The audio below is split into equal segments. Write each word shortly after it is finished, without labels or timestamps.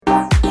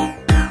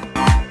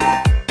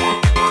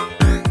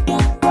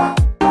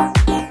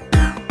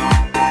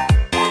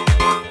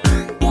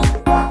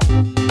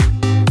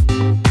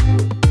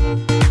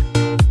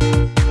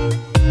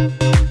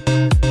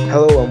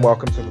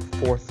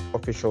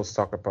official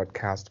soccer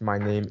podcast. My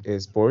name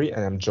is Bori,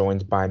 and I'm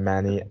joined by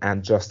Manny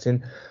and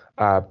Justin.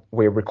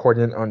 We're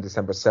recording on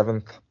December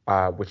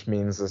 7th, which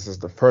means this is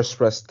the first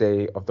rest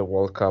day of the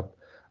World Cup.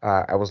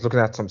 I was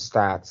looking at some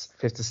stats,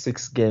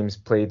 56 games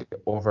played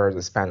over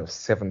the span of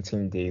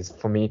 17 days.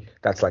 For me,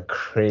 that's like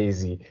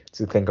crazy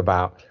to think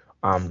about.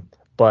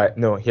 But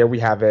no, here we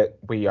have it.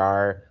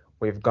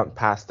 We've gone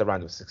past the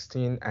round of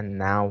 16, and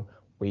now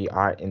we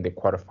are in the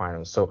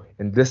quarterfinals. So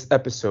in this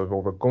episode,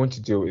 what we're going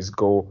to do is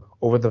go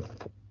over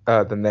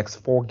the next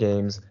four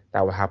games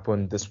that will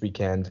happen this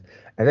weekend,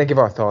 and then give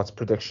our thoughts,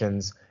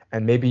 predictions,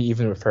 and maybe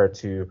even refer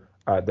to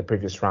the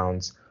previous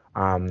rounds.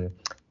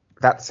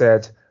 That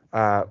said,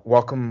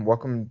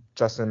 welcome,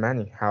 Justin and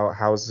Manny.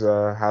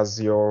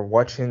 How's your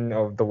watching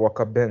of the World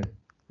Cup been,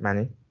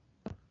 Manny?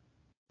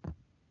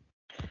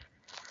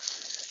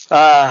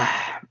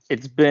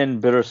 It's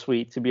been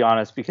bittersweet, to be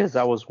honest, because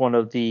I was one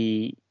of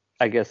the,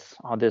 I guess,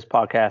 on this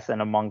podcast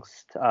and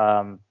amongst,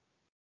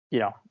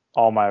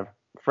 all my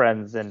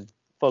friends and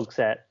folks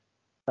that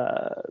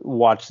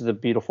watched the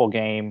beautiful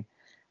game,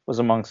 was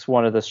amongst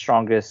one of the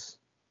strongest,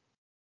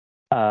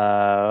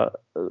 I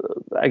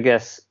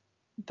guess,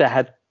 that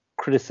had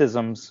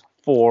criticisms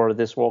for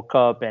this World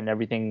Cup and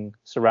everything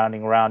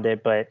surrounding around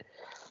it. But,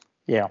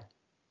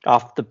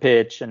 off the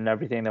pitch and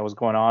everything that was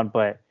going on.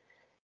 But,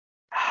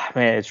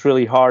 man, it's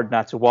really hard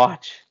not to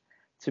watch,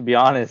 to be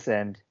honest.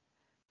 And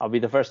I'll be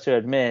the first to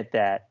admit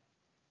that,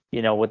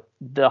 with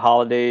the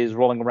holidays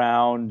rolling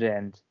around,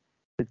 and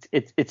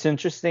it's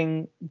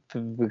interesting,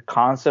 the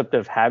concept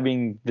of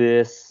having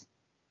this,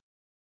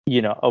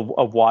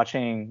 of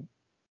watching,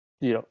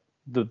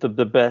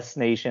 the best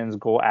nations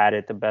go at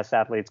it, the best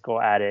athletes go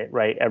at it,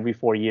 right, every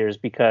 4 years.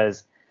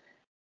 Because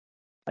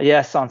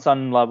yes, on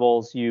some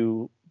levels,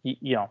 you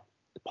know,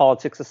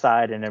 politics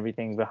aside and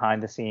everything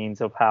behind the scenes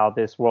of how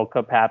this World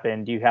Cup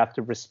happened, you have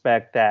to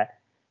respect that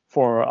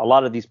for a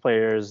lot of these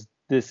players,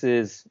 this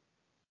is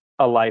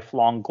a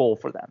lifelong goal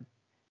for them,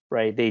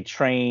 right? They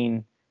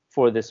train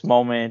for this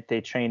moment.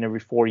 They train every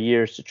 4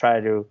 years to try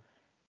to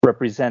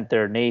represent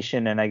their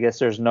nation. And I guess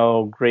there's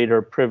no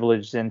greater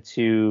privilege than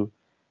to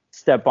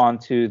step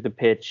onto the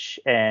pitch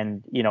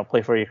and,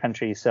 play for your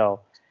country.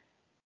 So,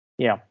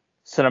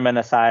 sentiment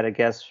aside, I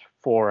guess,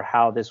 for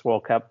how this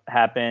World Cup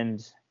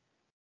happened,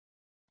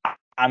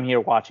 I'm here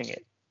watching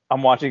it.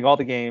 I'm watching all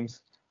the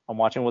games. I'm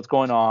watching what's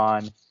going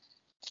on.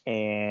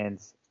 And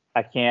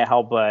I can't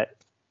help but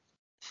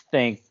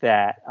think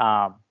that,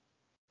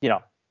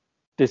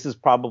 this is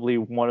probably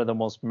one of the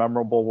most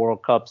memorable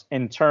World Cups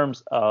in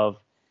terms of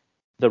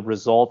the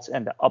results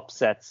and the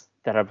upsets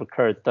that have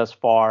occurred thus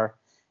far,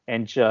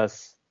 and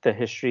just the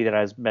history that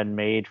has been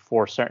made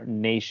for certain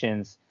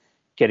nations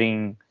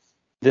getting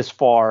this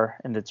far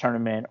in the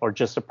tournament, or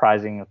just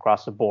surprising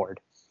across the board.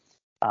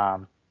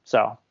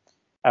 So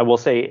I will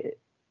say,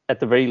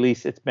 at the very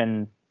least, it's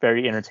been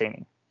very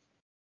entertaining.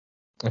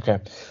 Okay,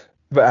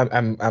 but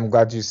I'm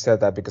glad you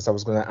said that, because I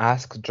was going to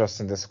ask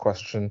Justin this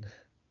question.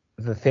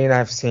 The thing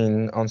I've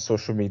seen on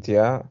social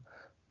media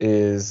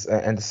is,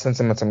 and the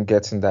sentiment I'm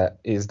getting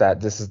is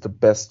that this is the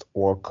best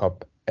World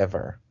Cup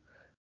ever.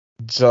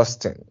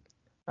 Justin,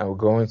 and we're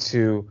going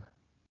to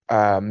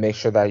make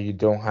sure that you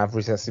don't have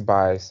recency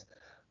bias.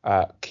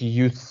 Can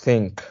you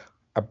think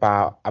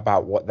about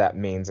what that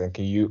means, and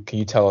can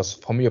you tell us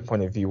from your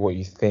point of view what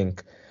you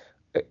think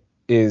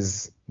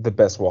is the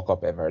best World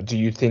Cup ever? Do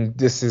you think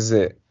this is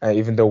it,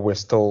 even though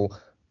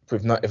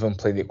we've not even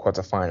played the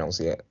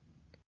quarterfinals yet?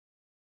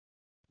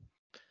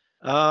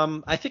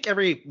 I think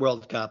every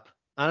World Cup,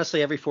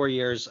 honestly, every 4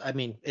 years, I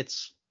mean,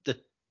 it's the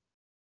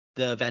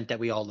event that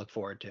we all look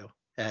forward to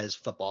as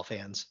football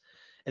fans.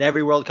 And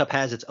every World Cup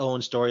has its own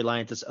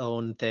storylines, its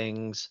own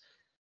things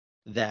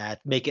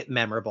that make it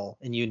memorable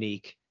and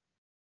unique.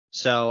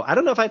 So I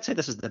don't know if I'd say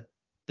this is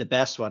the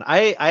best one.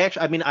 I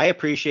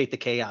appreciate the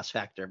chaos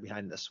factor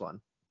behind this one.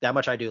 That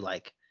much I do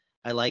like.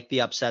 I like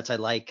the upsets. I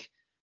like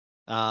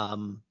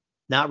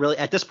not really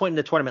at this point in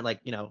the tournament,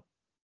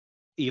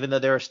 even though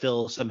there are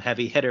still some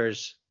heavy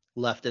hitters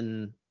left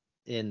in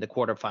the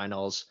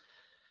quarterfinals,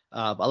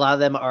 a lot of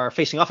them are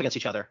facing off against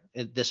each other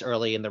this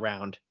early in the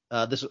round,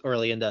 this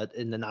early in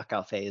the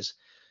knockout phase.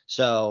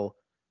 So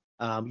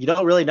you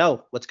don't really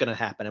know what's going to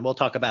happen, and we'll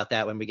talk about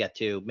that when we get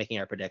to making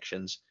our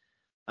predictions.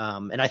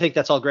 And I think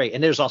that's all great.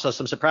 And there's also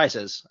some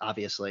surprises,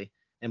 obviously,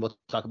 and we'll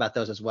talk about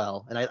those as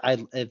well. And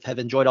I have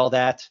enjoyed all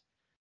that.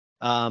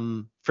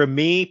 For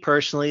me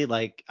personally,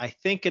 I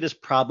think it is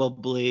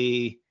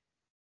probably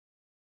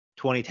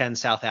 2010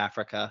 South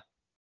Africa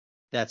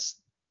that's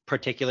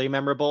particularly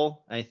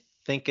memorable. I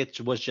think it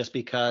was just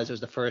because it was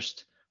the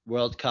first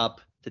World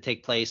Cup to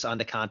take place on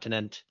the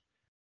continent.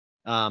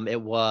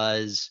 It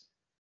was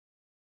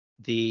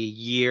the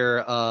year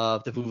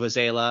of the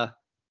Vuvuzela.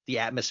 The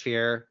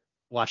atmosphere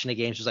watching the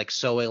games was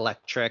so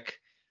electric.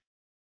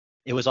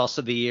 It was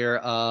also the year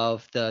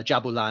of the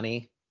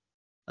Jabulani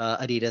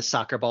Adidas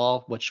soccer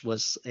ball, which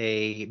was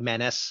a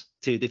menace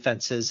to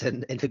defenses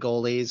and to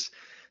goalies.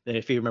 And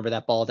if you remember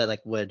that ball that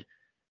would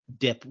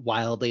dip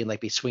wildly and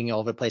be swinging all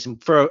over the place.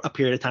 And for a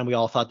period of time, we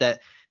all thought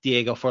that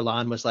Diego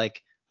Forlan was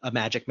a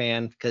magic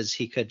man because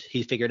he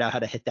figured out how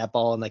to hit that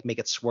ball and like make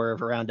it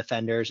swerve around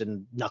defenders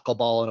and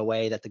knuckleball in a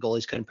way that the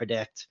goalies couldn't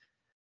predict.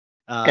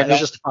 It was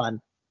just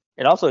fun.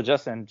 And also,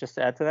 Justin, just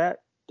to add to that,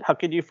 how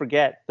could you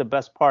forget the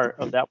best part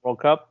of that World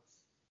Cup?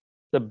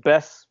 The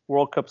best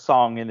World Cup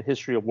song in the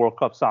history of World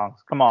Cup songs.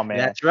 Come on, man.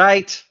 That's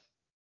right.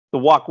 The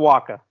Waka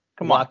Waka.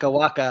 Come Waka on.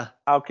 Waka.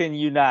 How can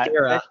you not?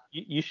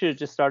 You should have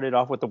just started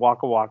off with the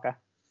Waka Waka.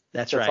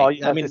 That's right. That's all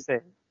you have to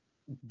say.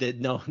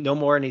 No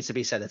more needs to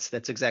be said.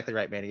 That's exactly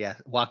right, Manny. Yeah,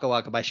 Waka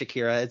Waka by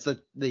Shakira.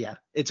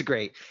 It's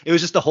great. It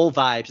was just the whole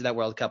vibes of that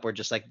World Cup were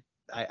just like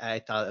I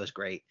thought it was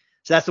great.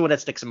 So that's the one that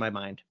sticks in my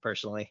mind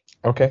personally.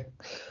 Okay,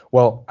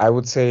 well, I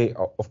would say,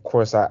 of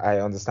course, I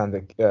understand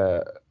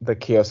the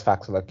chaos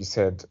factor, like you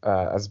said,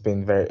 has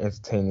been very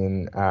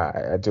entertaining.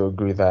 I do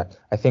agree that.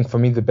 I think for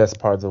me the best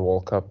part of the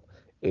World Cup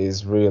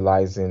is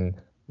realizing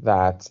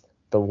that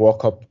the World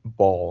Cup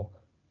ball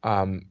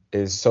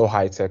is so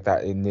high tech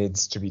that it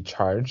needs to be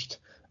charged,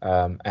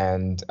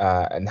 and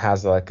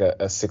has like a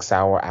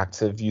 6-hour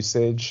active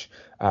usage.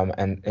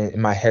 And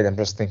in my head, I'm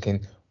just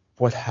thinking,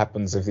 what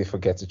happens if they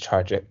forget to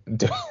charge it?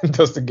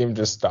 Does the game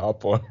just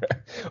stop, or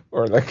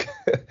like,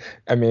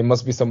 I mean, it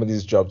must be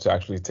somebody's job to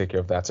actually take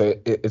care of that. So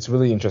it's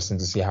really interesting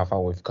to see how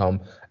far we've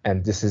come,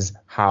 and this is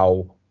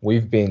how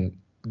we've been.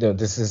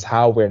 This is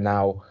how we're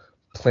now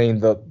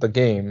playing the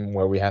game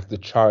where we have to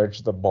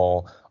charge the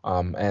ball.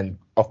 And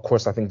of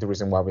course, I think the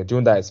reason why we're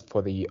doing that is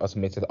for the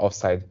automated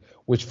offside,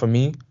 which for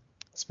me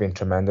has been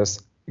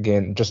tremendous.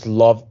 Again, just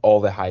love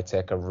all the high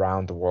tech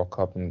around the World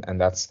Cup,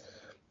 and that's,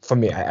 for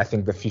me, I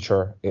think the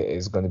future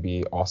is going to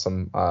be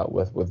awesome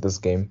with this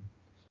game.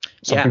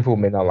 Some people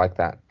may not like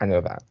that. I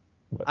know that.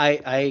 But.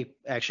 I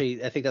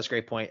think that's a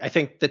great point. I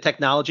think the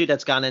technology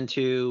that's gone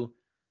into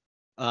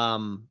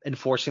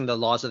enforcing the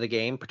laws of the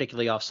game,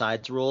 particularly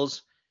offsides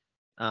rules,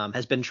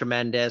 has been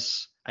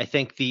tremendous. I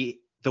think the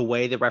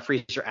way the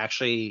referees are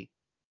actually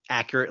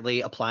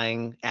accurately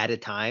applying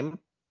added time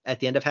at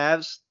the end of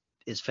halves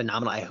is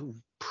phenomenal. I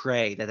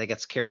pray that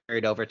gets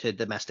carried over to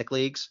domestic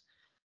leagues.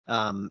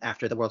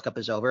 After the World Cup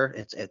is over,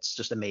 it's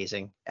just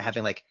amazing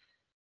having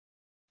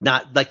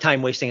not like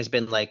time wasting has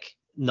been like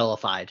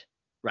nullified,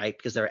 right?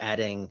 Because they're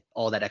adding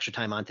all that extra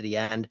time onto the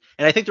end.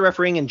 And I think the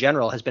refereeing in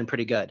general has been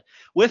pretty good,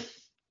 with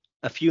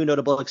a few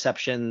notable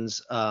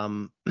exceptions.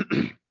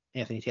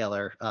 Anthony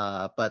Taylor,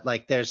 but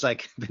like there's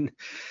like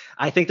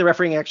I think the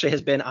refereeing actually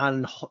has been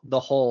on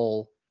the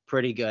whole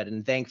pretty good,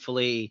 and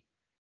thankfully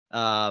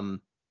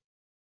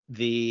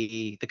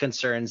the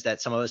concerns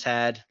that some of us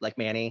had, like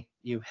Manny,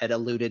 you had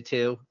alluded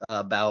to,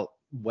 about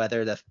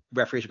whether the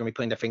referees are going to be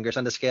putting their fingers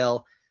on the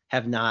scale,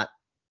 have not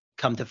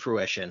come to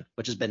fruition,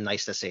 which has been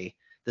nice to see.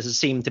 This has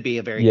seemed to be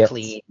a very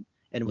clean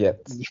and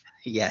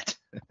yet.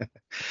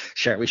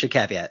 Sure, we should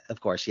caveat, of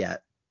course,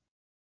 yet.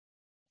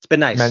 It's been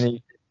nice.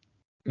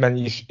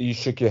 Manny, you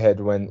shook your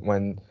head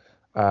when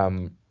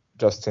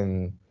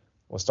Justin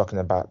was talking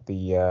about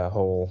the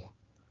whole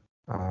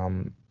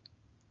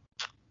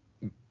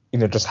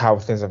just how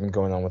things have been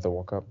going on with the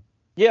World Cup.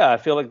 Yeah, I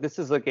feel like this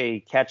is like a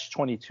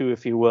catch-22,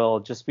 if you will,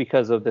 just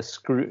because of the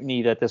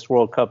scrutiny that this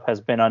World Cup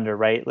has been under,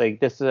 right? Like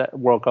this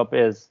World Cup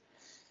is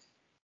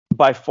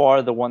by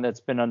far the one that's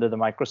been under the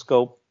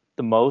microscope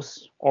the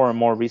most, or in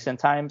more recent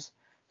times.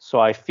 So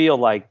I feel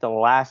like the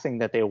last thing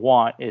that they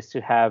want is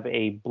to have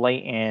a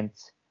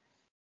blatant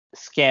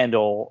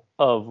scandal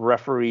of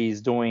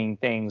referees doing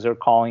things or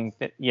calling,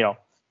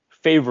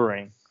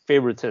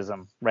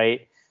 favoritism,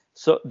 right?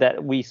 So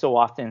that we so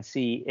often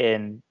see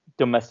in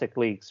domestic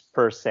leagues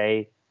per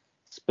se,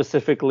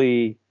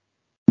 specifically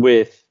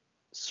with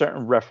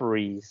certain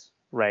referees,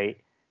 right?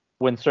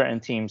 When certain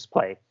teams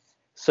play.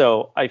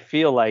 So I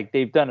feel like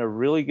they've done a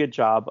really good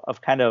job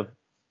of kind of,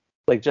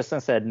 like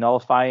Justin said,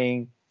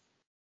 nullifying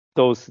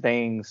those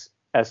things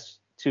as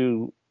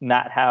to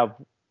not have,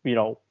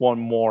 one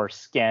more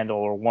scandal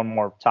or one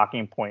more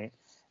talking point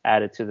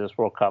added to this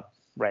World Cup,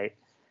 right?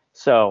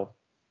 So,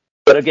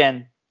 but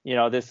again,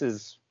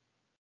 there's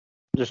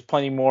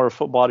plenty more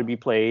football to be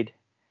played.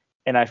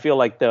 And I feel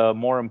like the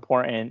more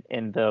important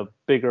and the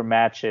bigger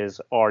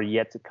matches are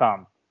yet to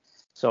come.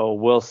 So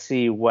we'll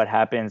see what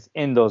happens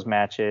in those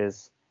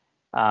matches.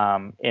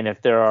 And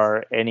if there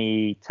are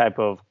any type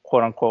of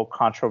quote unquote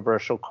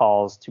controversial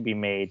calls to be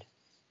made.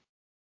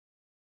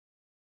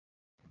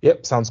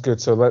 Yep, sounds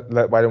good. So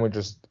why don't we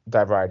just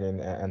dive right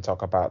in and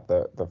talk about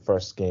the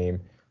first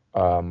game?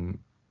 I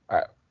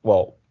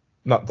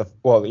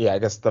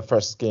guess the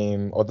first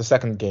game or the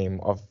second game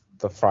of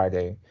the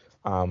Friday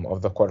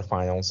of the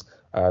quarterfinals,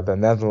 the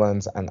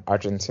Netherlands and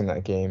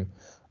Argentina game.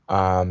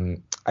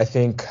 I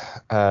think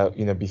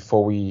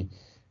before I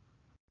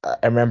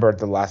remember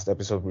the last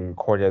episode we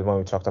recorded when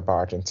we talked about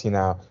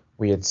Argentina,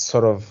 we had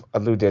sort of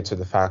alluded to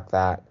the fact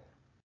that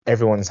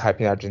everyone is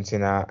hyping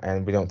Argentina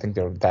and we don't think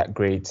they're that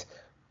great.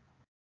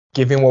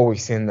 Given what we've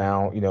seen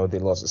now, they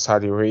lost to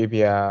Saudi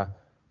Arabia.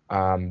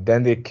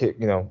 Then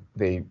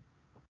they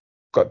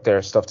got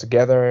their stuff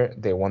together.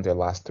 They won their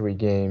last 3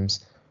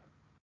 games.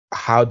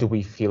 How do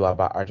we feel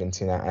about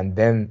Argentina and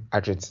then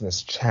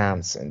Argentina's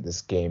chance in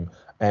this game?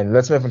 And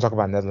let's not even talk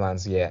about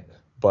Netherlands yet.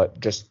 but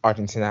just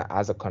Argentina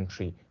as a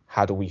country,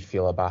 how do we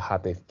feel about how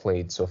they've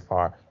played so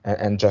far?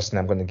 And Justin,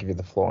 I'm going to give you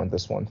the floor on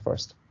this one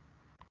first.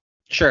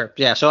 Sure.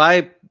 Yeah. So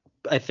I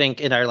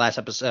think in our last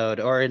episode,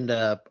 or in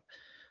the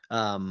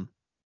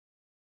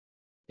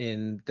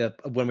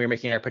when we were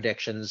making our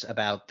predictions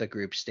about the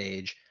group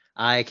stage,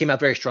 I came out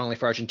very strongly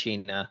for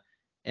Argentina,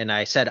 and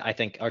I said I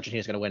think Argentina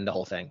is going to win the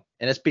whole thing,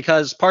 and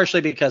it's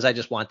partially because I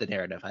just want the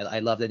narrative. I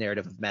love the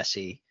narrative of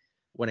Messi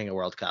winning a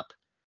World Cup,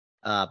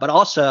 but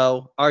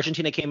also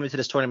Argentina came into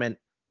this tournament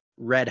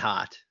red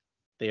hot.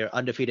 They are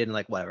undefeated in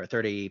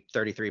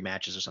 33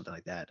 matches or something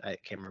like that. I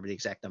can't remember the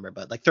exact number,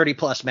 but 30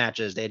 plus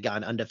matches they had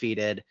gone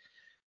undefeated.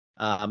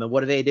 And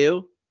what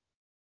do?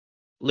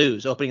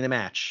 Lose opening the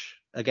match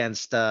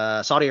against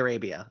Saudi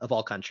Arabia, of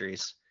all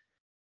countries,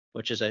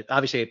 which is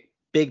obviously a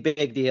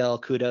big deal.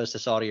 Kudos to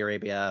Saudi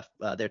Arabia,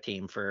 their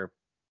team, for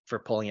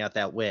pulling out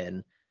that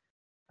win.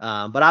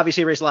 But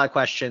obviously raised a lot of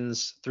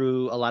questions,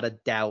 threw a lot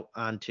of doubt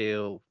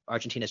onto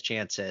Argentina's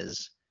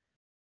chances.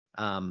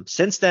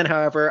 Since then,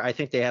 however, I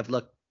think they have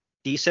looked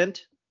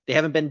decent. They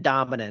haven't been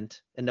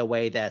dominant in the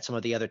way that some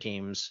of the other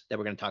teams that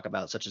we're going to talk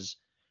about, such as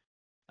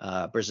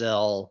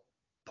Brazil,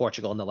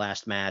 Portugal in the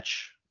last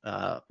match,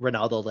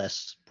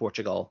 Ronaldo-less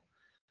Portugal,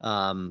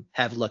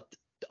 have looked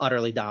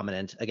utterly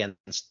dominant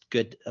against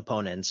good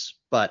opponents.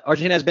 But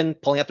Argentina has been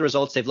pulling out the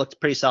results. They've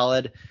looked pretty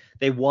solid.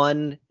 They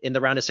won in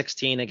the round of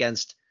 16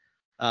 against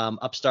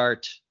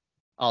upstart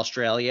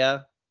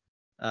Australia,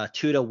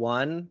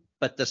 2-1.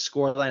 But the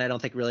scoreline I don't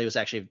think really was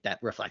actually that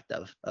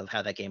reflective of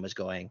how that game was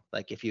going.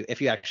 If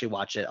you actually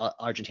watch it,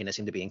 Argentina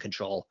seemed to be in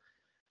control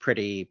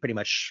pretty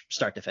much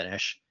start to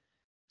finish.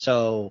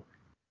 So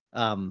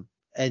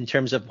in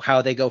terms of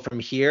how they go from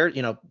here,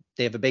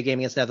 they have a big game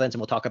against Netherlands, and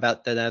we'll talk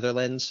about the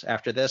Netherlands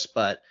after this.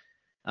 But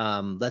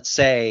let's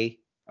say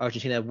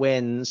Argentina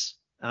wins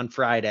on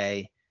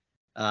Friday.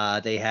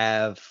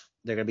 They're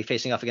going to be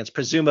facing off against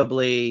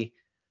presumably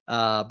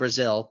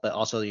Brazil, but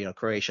also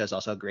Croatia is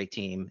also a great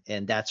team,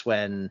 and that's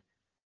when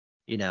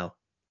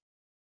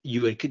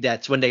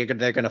that's when they're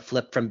going to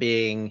flip from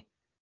being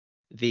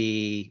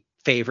the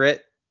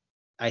favorite,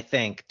 I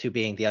think, to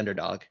being the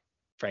underdog,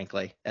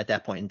 frankly, at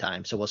that point in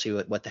time. So we'll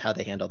see how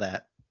they handle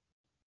that.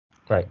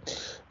 Right.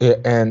 Yeah,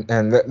 and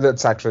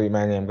that's actually,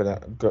 Manny, I'm gonna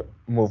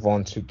move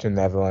on to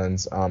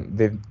Netherlands.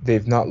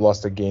 They've not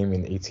lost a game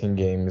in 18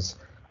 games.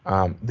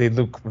 They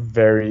look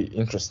very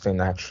interesting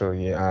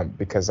actually,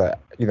 because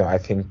I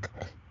think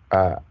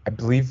I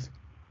believe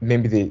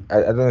maybe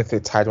I don't know if they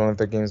tied one of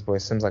their games, but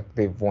it seems like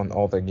they've won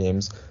all their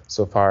games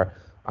so far.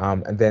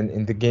 And then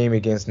in the game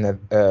against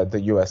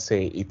the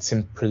USA, it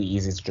seemed pretty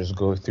easy to just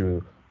go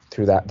through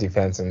that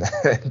defense, and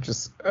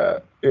just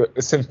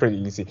it seemed pretty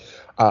easy.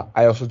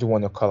 I also do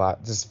want to call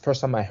out, this is the first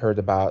time I heard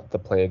about the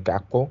player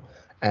Gakpo,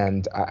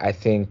 and I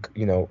think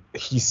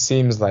he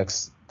seems like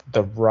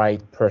the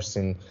right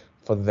person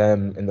for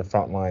them in the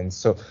front lines.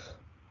 So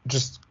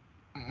just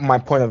my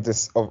point of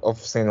this of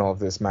saying all of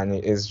this, Manny,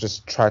 is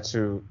just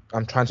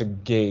I'm trying to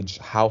gauge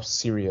how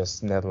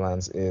serious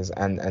Netherlands is,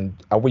 and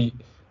are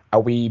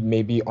we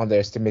maybe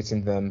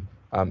underestimating them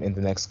in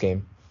the next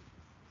game?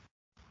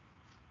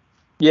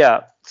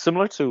 Yeah,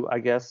 similar to, I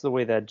guess, the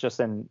way that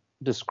Justin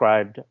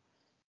described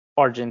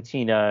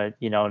Argentina,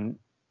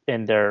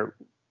 in their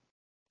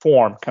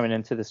form coming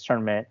into this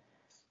tournament.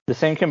 The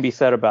same can be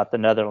said about the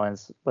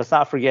Netherlands. Let's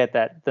not forget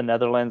that the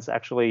Netherlands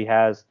actually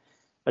has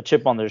a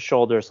chip on their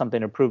shoulder,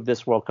 something to prove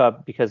this World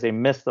Cup, because they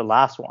missed the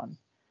last one,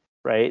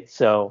 right?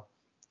 So,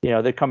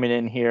 they're coming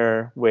in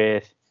here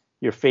with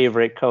your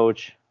favorite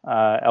coach,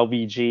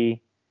 LVG,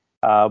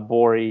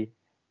 Bori,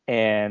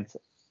 and,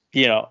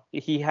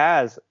 he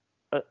has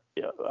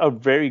a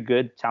very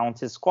good,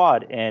 talented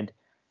squad. And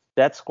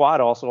that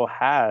squad also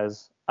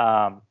has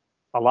a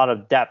lot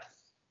of depth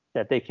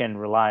that they can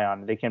rely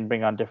on. They can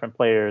bring on different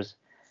players.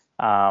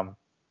 I'm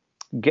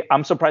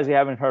surprised you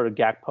haven't heard of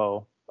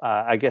Gakpo.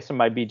 I guess it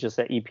might be just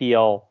the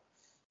EPL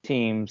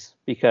teams,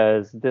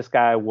 because this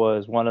guy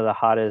was one of the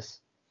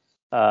hottest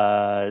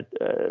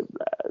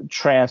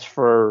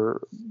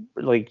transfer,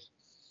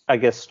 I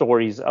guess,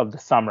 stories of the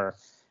summer.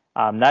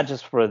 Not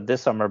just for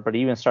this summer, but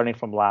even starting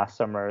from last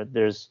summer.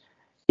 There's,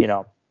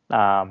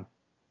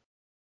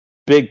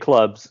 big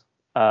clubs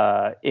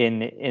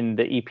in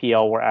the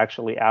EPL were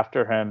actually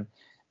after him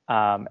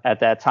at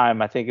that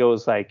time. I think it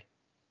was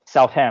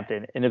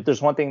Southampton. And if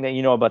there's one thing that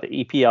about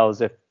the EPL,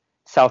 is if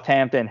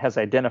Southampton has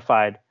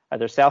identified,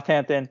 either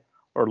Southampton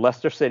or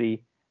Leicester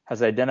City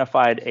has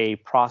identified a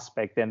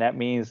prospect, then that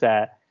means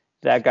that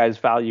guy's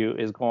value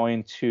is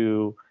going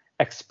to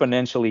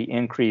exponentially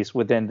increase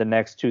within the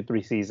next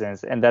 2-3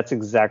 seasons. And that's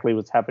exactly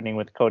what's happening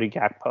with Cody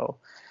Gakpo.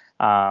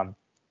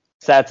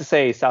 Sad to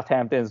say,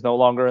 Southampton is no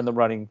longer in the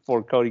running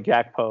for Cody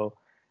Gakpo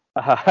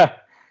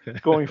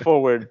going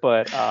forward,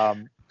 but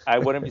I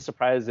wouldn't be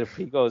surprised if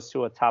he goes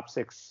to a top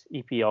 6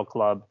 EPL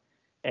club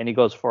and he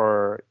goes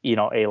for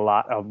a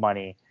lot of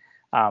money.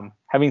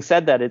 Having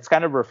said that, it's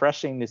kind of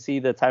refreshing to see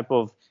the type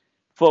of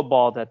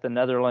football that the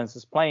Netherlands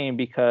is playing,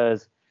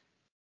 because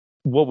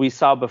what we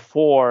saw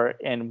before,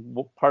 and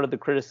part of the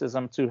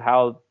criticism to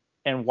how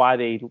and why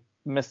they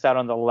missed out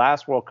on the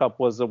last World Cup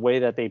was the way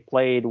that they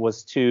played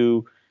was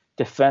too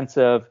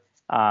defensive,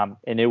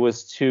 and it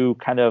was too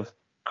kind of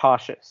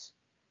cautious.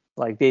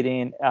 Like they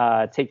didn't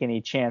take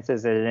any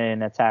chances, they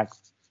didn't attack.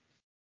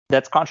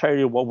 That's contrary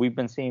to what we've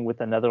been seeing with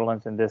the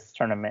Netherlands in this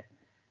tournament.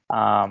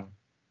 I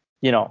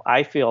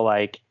feel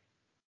like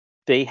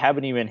they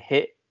haven't even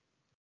hit,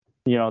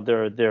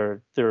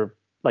 they're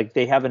like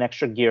they have an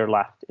extra gear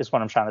left is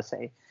what I'm trying to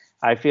say.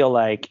 I feel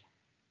like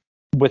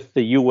with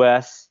the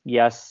US,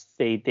 yes,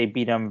 they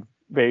beat them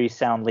very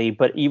soundly,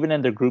 but even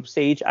in the group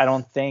stage, I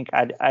don't think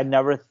I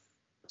never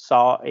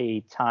saw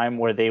a time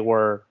where they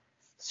were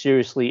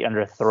seriously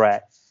under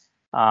threat.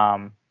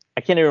 I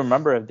can't even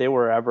remember if they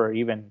were ever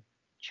even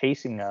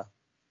chasing a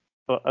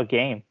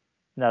game.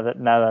 Now that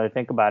I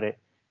think about it,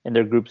 in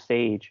their group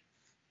stage.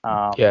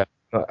 Yeah,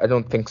 I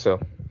don't think so.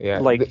 Yeah,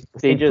 like they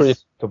they pretty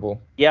just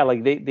comfortable. yeah,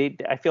 like they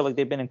I feel like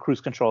they've been in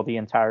cruise control the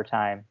entire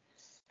time.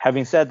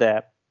 Having said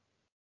that,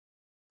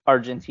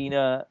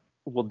 Argentina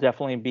will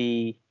definitely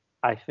be,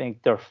 I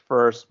think, their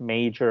first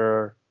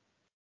major.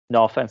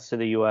 No offense to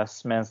the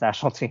U.S. men's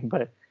national team,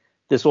 but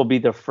this will be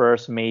their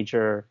first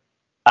major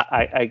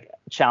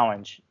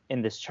challenge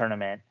in this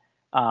tournament.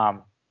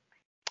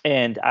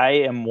 And I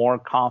am more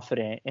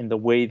confident in the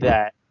way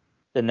that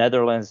the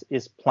Netherlands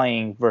is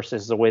playing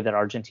versus the way that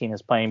Argentina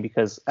is playing,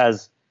 because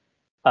as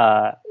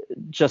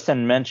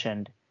Justin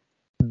mentioned,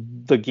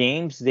 the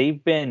games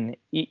they've been,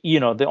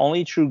 the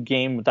only true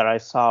game that I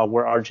saw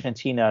where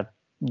Argentina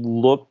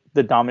looked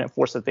the dominant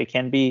force that they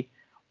can be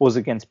was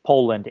against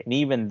Poland. And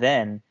even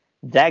then,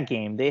 that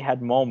game, they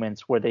had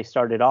moments where they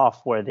started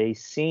off where they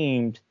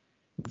seemed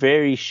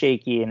very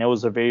shaky and it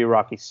was a very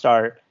rocky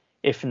start.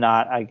 If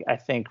not, I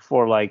think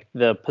for like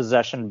the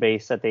possession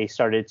base that they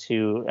started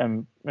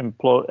to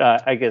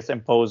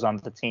impose on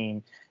the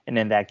team and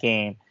in that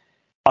game.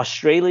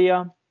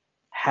 Australia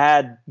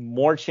had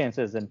more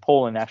chances than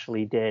Poland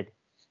actually did,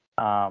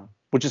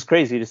 which is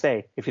crazy to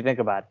say if you think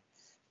about it,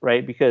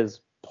 right? Because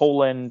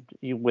Poland,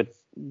 with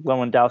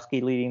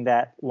Lewandowski leading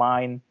that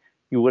line,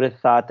 you would have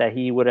thought that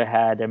he would have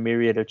had a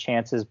myriad of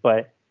chances,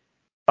 but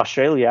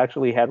Australia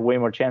actually had way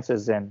more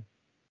chances than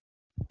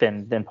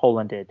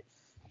Poland did.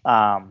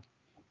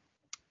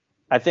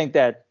 I think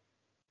that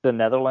the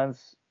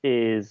Netherlands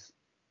is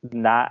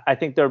not. I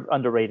think they're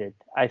underrated.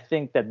 I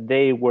think that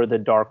they were the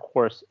dark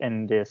horse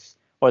in this,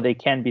 or they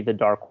can be the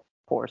dark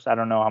horse. I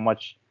don't know how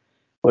much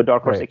of a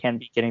dark horse they can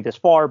be getting this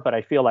far, but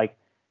I feel like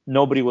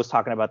nobody was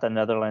talking about the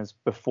Netherlands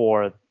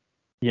before,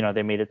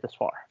 they made it this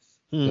far.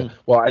 Yeah.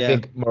 Well, I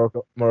think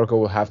Morocco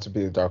will have to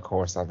be the dark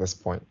horse at this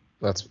point.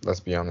 Let's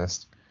be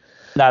honest.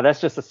 No,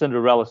 that's just a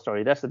Cinderella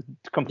story. That's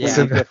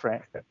completely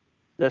different.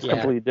 That's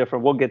completely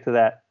different. We'll get to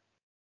that.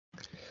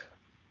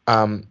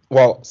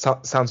 Well,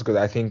 sounds good.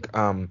 I think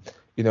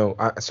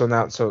so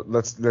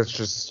let's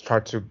just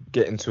start to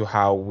get into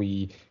how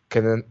we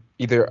can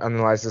either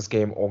analyze this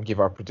game or give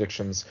our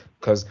predictions,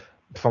 because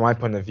from my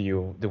point of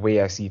view, the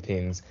way I see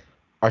things,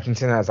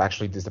 Argentina has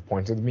actually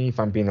disappointed me, if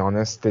I'm being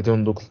honest. They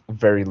don't look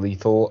very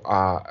lethal.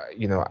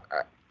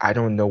 I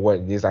don't know what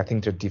it is. I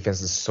think their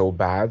defense is so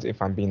bad,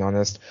 if I'm being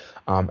honest.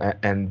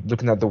 And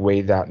looking at the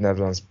way that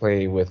Netherlands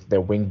play with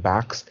their wing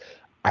backs,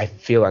 I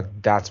feel like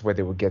that's where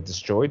they would get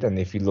destroyed. And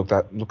if you look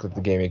at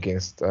the game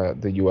against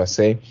the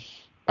USA,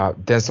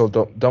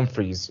 Denzel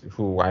Dumfries,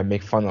 who I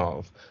make fun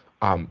of,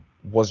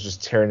 was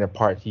just tearing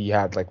apart. He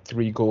had like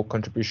 3 goal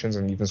contributions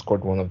and even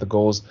scored one of the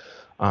goals.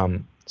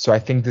 So I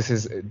think this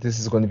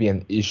is going to be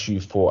an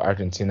issue for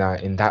Argentina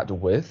in that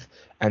width,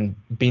 and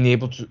being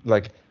able to,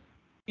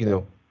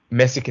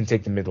 Messi can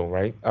take the middle,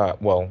 right?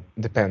 Well,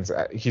 depends.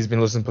 He's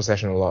been losing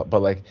possession a lot,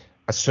 but like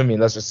assuming,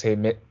 let's just say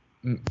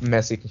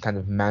Messi can kind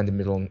of man the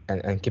middle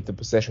and keep the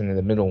possession in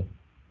the middle,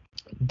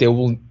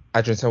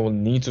 Argentina will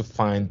need to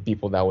find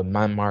people that would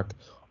man mark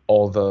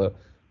all the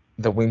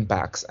wing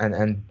backs,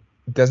 and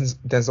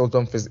Denzel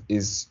Dumfries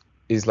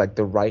is like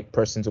the right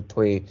person to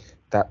play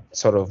that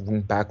sort of wing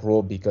back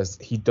role, because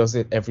he does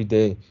it every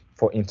day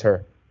for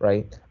Inter,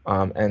 right?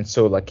 And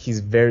so like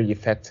he's very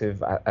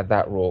effective at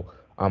that role.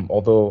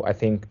 Although I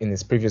think in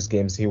his previous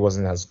games he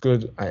wasn't as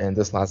good, and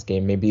this last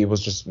game maybe it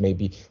was just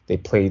they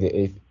played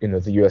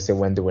the USA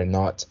when they were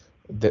not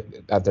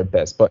at their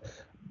best. But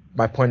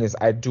my point is,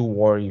 I do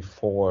worry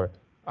for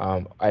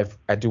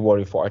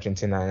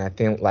Argentina, and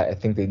I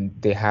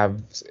think they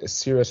have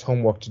serious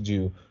homework to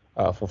do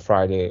for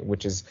Friday,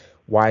 which is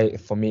why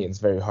for me it's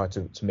very hard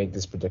to make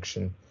this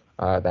prediction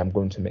that I'm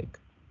going to make.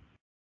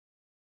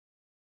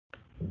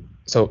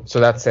 So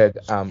that said,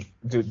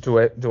 do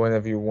any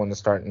of you want to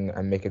start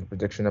and make a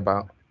prediction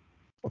about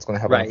what's going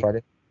to happen on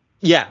Friday?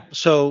 Yeah.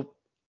 So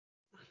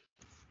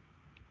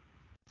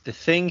the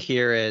thing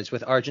here is,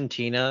 with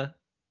Argentina,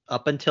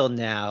 up until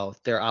now,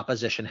 their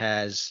opposition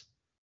has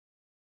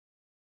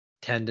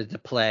tended to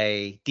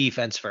play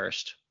defense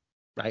first,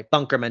 right?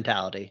 Bunker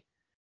mentality.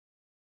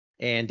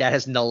 And that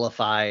has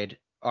nullified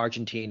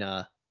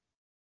Argentina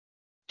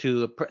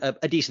to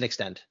a decent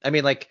extent. I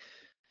mean, like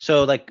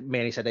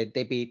Manny said,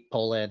 they beat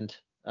Poland,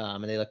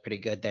 and they look pretty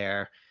good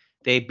there.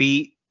 They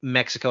beat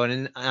Mexico,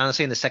 and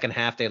honestly, in the second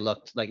half, they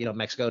looked like,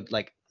 Mexico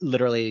like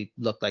literally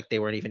looked like they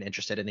weren't even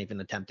interested in even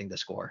attempting to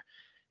score,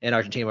 and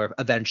Argentina were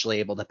eventually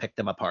able to pick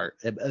them apart,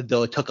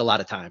 though it took a lot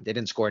of time. They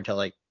didn't score until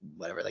like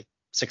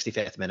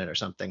 65th minute or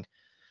something.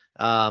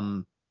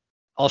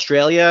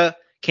 Australia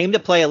came to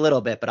play a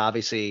little bit, but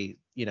obviously,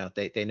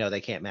 they know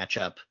they can't match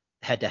up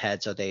head to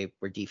head, so they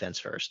were defense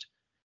first.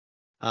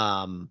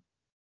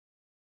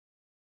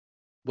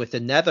 With the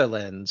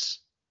Netherlands,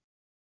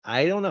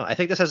 I don't know. I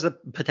think this has the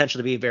potential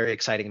to be a very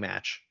exciting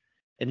match.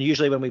 And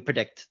usually when we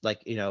predict,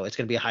 like, it's going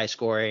to be a high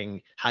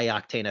scoring, high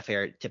octane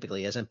affair, it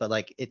typically isn't. But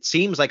like, it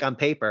seems like on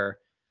paper,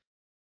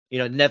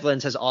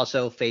 Netherlands has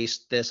also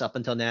faced this up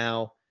until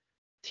now.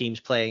 Teams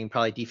playing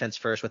probably defense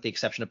first, with the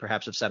exception of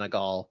perhaps of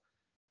Senegal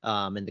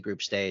in the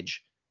group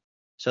stage.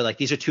 So like,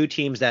 these are two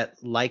teams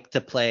that like to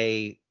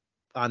play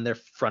on their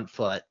front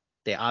foot.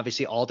 They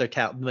obviously, all their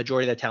talent, the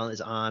majority of their talent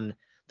is on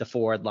the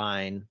forward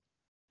line.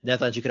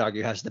 Netherlands, you could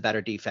argue, has the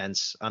better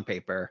defense on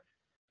paper.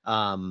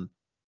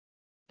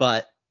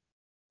 But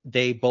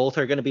they both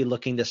are going to be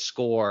looking to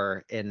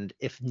score. And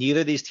if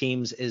neither of these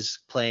teams is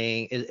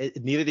playing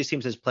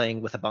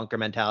with a bunker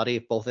mentality,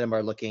 if both of them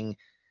are looking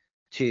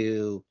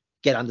to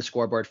get on the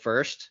scoreboard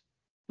first,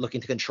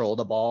 looking to control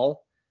the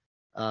ball,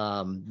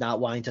 not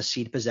wanting to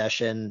cede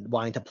possession,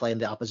 wanting to play in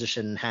the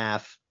opposition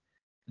half,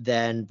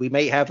 then we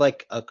may have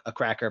like a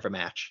cracker of a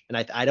match. And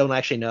I don't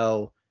actually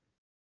know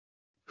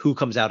who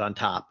comes out on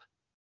top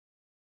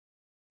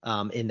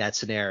in that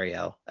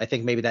scenario. I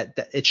think maybe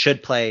that it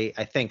should play,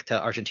 I think,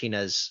 to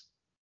Argentina's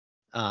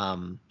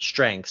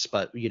strengths,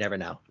 but you never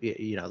know.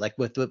 Like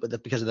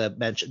because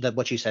of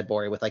what you said,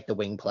 Bori, with like the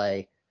wing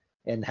play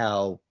and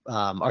how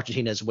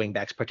Argentina's wing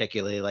backs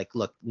particularly like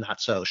look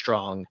not so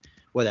strong,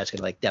 where that's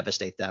gonna like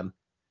devastate them.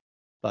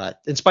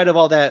 But in spite of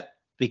all that,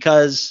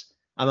 because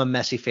I'm a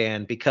Messi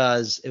fan,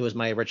 because it was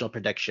my original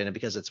prediction, and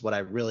because it's what I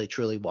really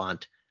truly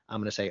want, I'm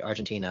gonna say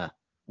Argentina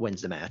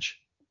wins the match.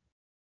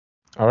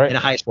 All right. In a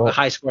high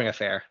scoring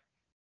affair.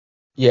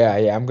 Yeah.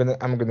 I'm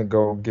gonna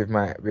go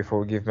before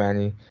we give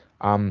Manny.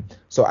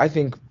 So I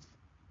think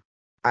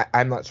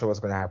I'm not sure what's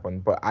gonna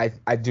happen, but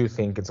I do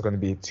think it's gonna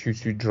be a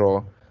 2-2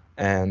 draw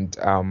and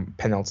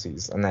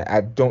penalties, and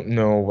I don't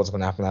know what's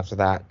gonna happen after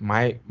that.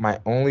 My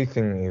only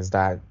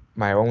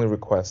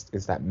request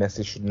is that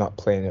Messi should not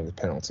play any of the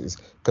penalties,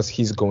 because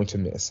he's going to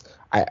miss.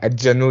 I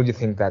genuinely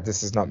think that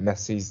this is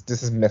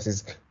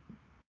Messi's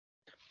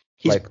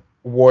like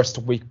worst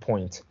weak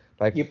point.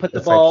 Like, you put the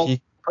ball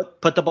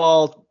put the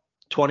ball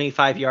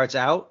 25 yards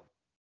out,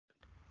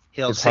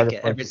 he'll sink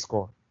it every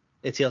score.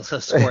 He'll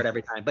score it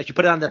every time. But you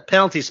put it on the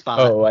penalty spot.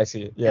 Oh, I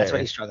see. Yeah, that's why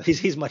he's struggling.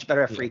 He's much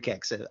better at free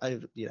kicks.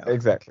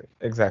 Exactly.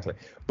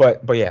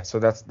 But yeah, so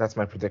that's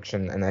my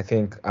prediction, and I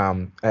think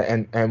and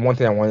one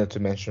thing I wanted to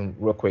mention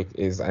real quick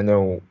is, I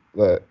know,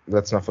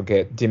 let's not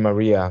forget, Di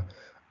Maria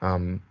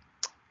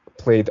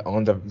played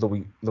under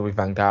Louis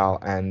van Gaal,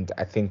 and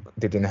I think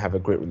they didn't have a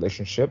great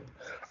relationship.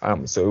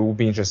 So it will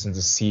be interesting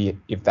to see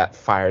if that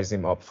fires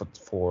him up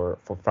for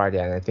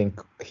Friday. And I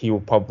think he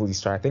will probably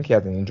start. I think he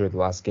had an injury the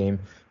last game,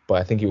 but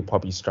I think he will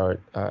probably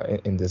start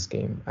in this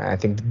game. I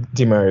think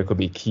Di Maria could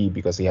be key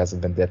because he has a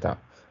vendetta,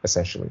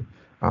 essentially.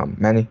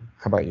 Manny,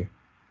 how about you?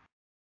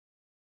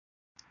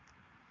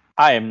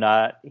 I am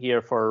not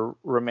here for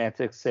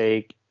romantic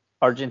sake.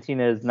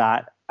 Argentina is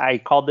not. I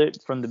called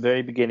it from the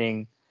very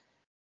beginning.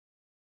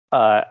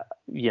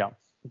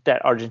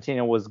 That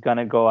Argentina was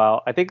gonna go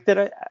out. I think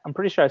that I'm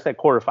pretty sure I said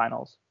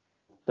quarterfinals.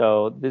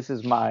 So this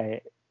is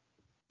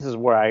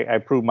where I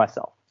prove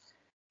myself.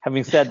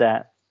 Having said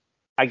that,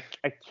 I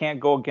can't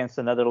go against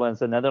the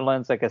Netherlands. The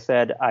Netherlands, like I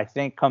said, I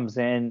think comes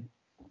in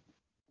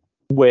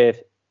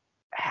with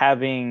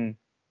having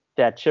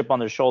that chip on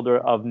their shoulder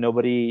of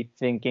nobody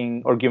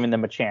thinking or giving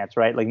them a chance,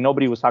 right? Like,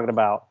 nobody was talking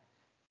about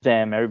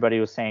them. Everybody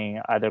was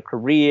saying either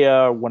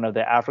Korea, one of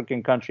the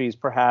African countries,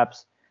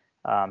 perhaps.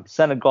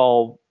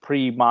 Senegal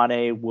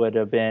pre-Mane would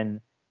have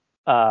been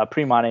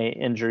pre-Mane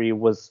injury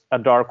was a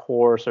dark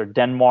horse, or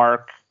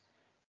Denmark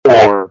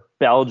or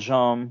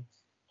Belgium.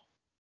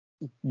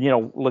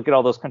 Look at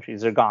all those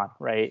countries. They're gone,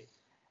 right?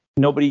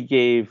 Nobody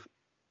gave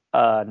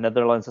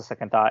Netherlands a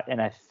second thought.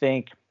 And I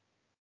think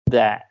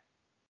that,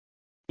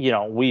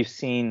 we've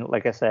seen,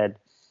 like I said,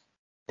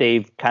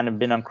 they've kind of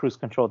been on cruise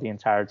control the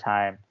entire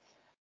time.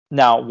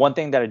 Now, one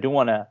thing that I do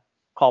want to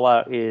call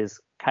out is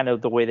kind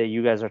of the way that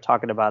you guys are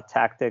talking about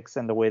tactics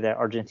and the way that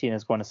Argentina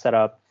is going to set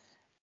up.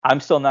 I'm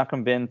still not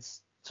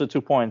convinced. So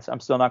 2 points. I'm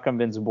still not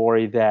convinced,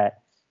 Bori,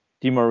 that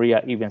Di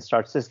Maria even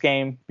starts this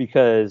game,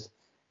 because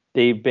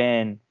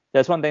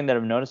that's one thing that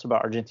I've noticed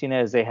about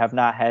Argentina is they have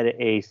not had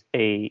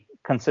a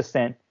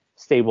consistent,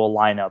 stable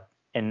lineup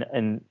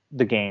in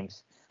the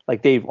games.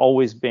 Like, they've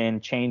always been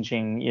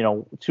changing,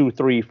 2,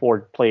 3, 4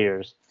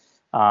 players.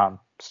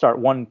 Start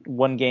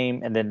one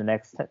game, and then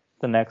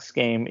the next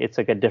game it's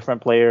like a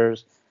different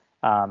players.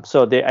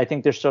 So I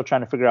think they're still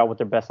trying to figure out what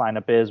their best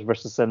lineup is,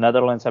 versus the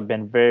Netherlands have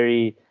been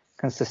very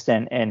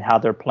consistent in how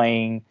they're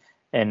playing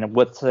and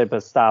what type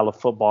of style of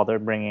football they're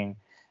bringing.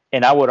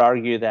 And I would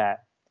argue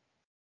that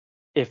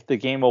if the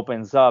game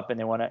opens up and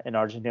and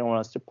Argentina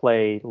wants to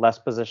play less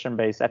position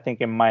based, I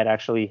think it might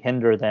actually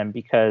hinder them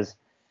because,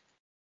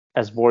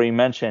 as Bori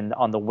mentioned,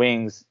 on the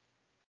wings,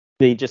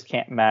 they just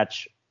can't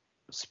match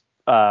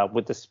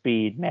with the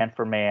speed man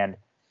for man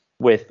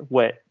with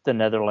what the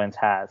Netherlands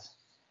has.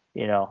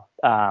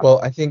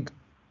 Well,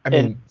 I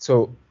mean,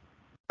 so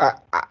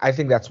I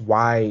think that's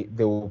why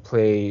they will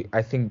play.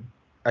 I think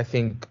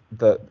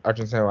the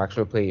Argentina will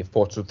actually play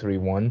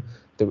 4-2-3-1.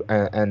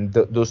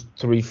 Those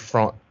three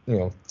front,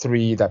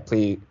 three that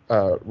play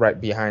right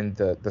behind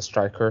the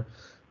striker.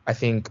 I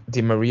think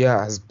Di Maria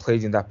has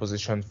played in that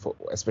position for,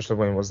 especially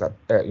when it was at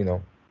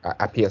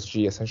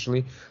PSG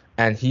essentially,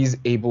 and he's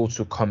able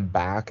to come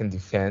back and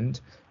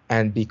defend.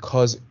 And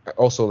because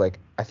also, like,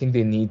 I think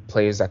they need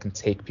players that can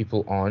take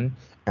people on.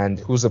 And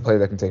who's the player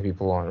that can take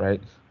people on,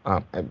 right?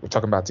 We're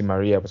talking about Di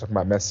Maria, we're talking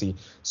about Messi.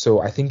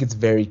 So I think it's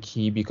very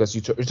key because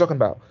you're talking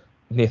about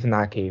Nathan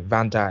Ake,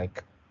 Van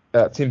Dijk,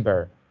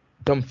 Timber,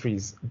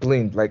 Dumfries,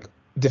 Blind, like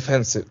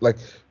defensive. Like,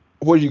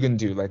 what are you gonna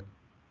do? Like,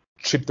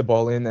 chip the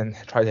ball in and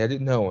try to hit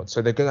it? No.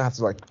 So they're gonna have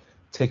to like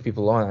take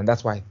people on, and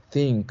that's why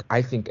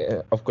I think,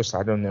 of course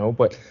I don't know,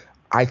 but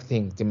I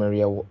think Di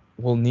Maria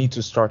will need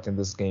to start in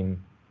this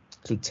game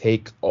to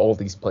take all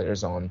these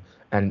players on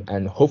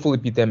and hopefully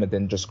beat them and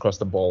then just cross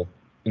the ball,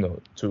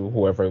 to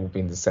whoever will be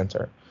in the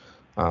center.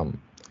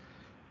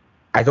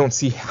 I don't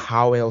see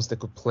how else they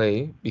could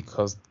play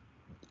because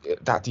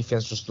that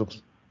defense just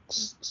looks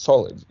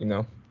solid,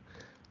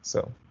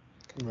 So.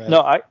 Right.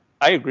 No,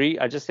 I agree.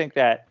 I just think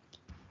that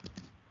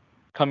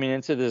coming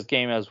into this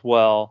game as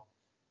well,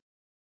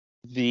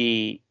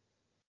 the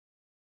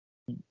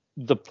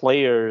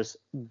players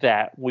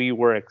that we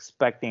were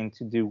expecting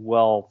to do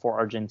well for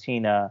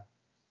Argentina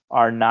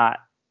are not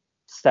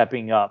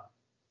stepping up.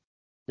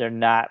 They're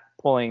not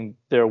pulling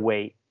their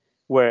weight.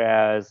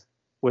 Whereas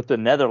with the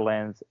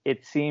Netherlands,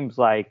 it seems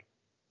like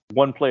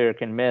one player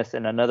can miss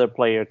and another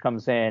player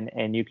comes in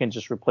and you can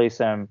just replace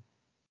them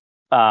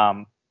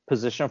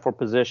position for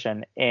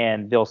position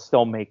and they'll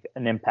still make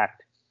an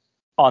impact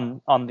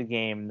on the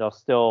game. They'll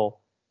still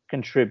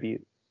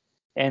contribute.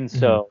 And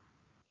so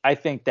I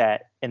think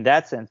that in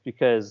that sense,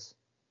 because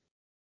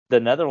the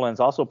Netherlands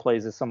also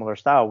plays a similar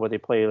style where they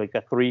play like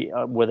a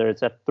whether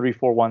it's a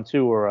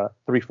 3-4-1-2 or a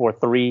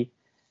 3-4-3,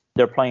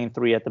 they're playing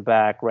three at the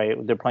back, right?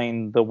 They're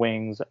playing the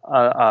wings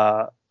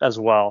as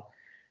well.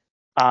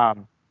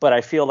 But I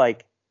feel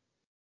like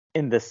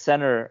in the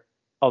center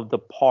of the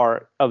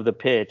part of the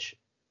pitch,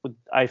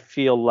 I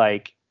feel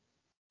like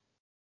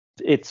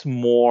it's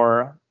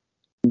more,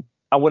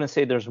 I wouldn't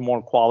say there's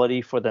more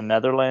quality for the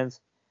Netherlands,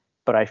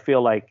 but I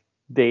feel like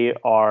they're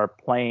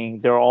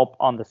all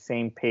on the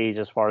same page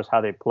as far as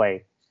how they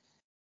play.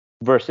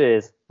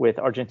 Versus with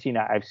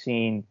Argentina, I've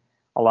seen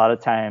a lot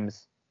of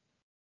times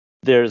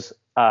there's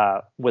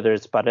whether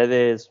it's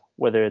Paredes,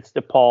 whether it's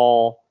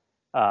DePaul,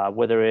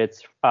 whether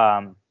it's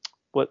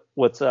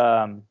what's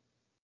the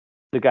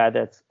guy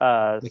that's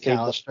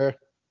McAllister.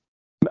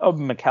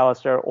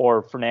 McAllister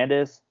or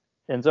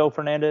Enzo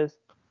Fernandez.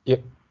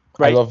 Yep.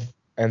 Right? I love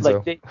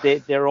Enzo.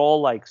 Like they're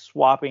all like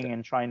swapping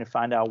and trying to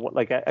find out what,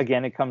 like,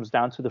 again, it comes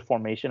down to the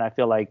formation. I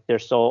feel like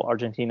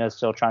Argentina is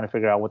still trying to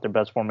figure out what their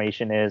best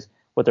formation is,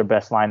 what their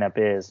best lineup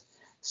is.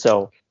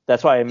 So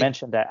that's why I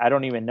mentioned that I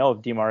don't even know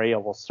if Di Maria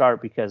will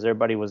start because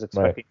everybody was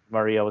expecting Di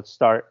Maria would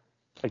start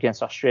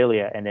against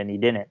Australia and then he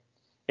didn't.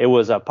 It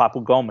was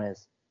Papu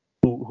Gomez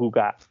who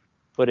got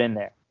put in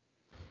there.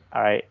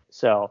 All right.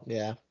 So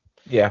yeah.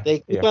 They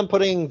keep on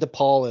putting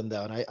DePaul in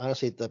though, and I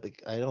honestly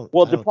I don't.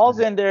 Well, DePaul's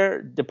in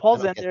there.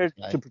 DePaul's in there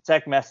to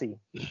protect Messi.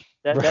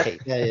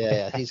 Right.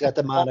 Yeah. He's got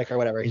the moniker or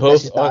whatever. He's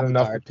both on and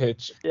off the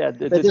pitch. Yeah.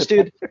 But this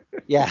dude.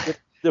 Yeah.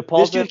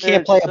 This dude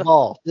can't play a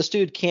ball. This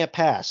dude can't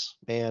pass,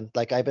 man.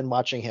 Like, I've been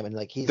watching him and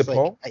like he's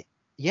DePaul? like,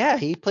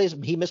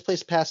 he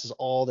misplaces passes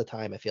all the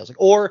time. It feels like,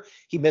 or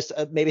he missed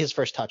maybe his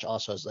first touch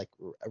also is like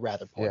a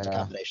rather poor. It's a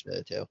combination of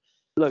the two.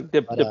 Look,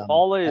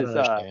 DePaul is.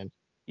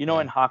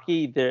 In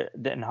hockey,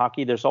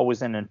 there's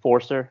always an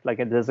enforcer, like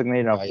a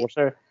designated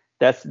enforcer.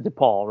 That's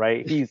DePaul,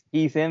 right?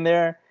 He's in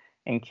there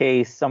in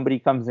case somebody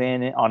comes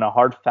in on a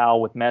hard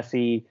foul with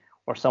Messi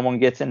or someone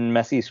gets in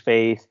Messi's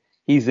face.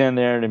 He's in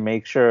there to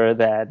make sure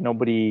that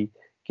nobody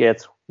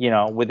gets,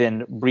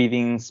 within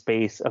breathing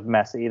space of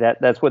Messi.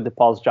 That's what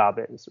DePaul's job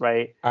is,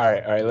 right? All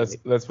right. Let's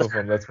move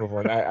on.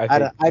 I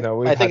think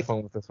we've had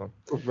fun with this one.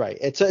 Right.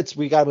 It's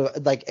we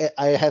got, like,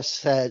 I have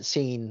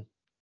seen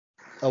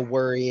a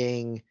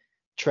worrying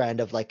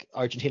trend of like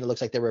Argentina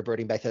looks like they're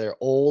reverting back to their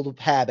old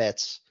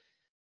habits,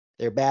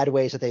 their bad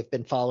ways that they've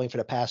been following for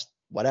the past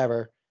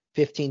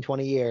 15,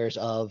 20 years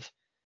of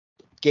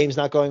games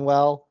not going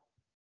well,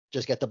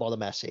 just get the ball to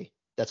Messi.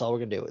 That's all we're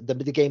gonna do. The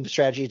game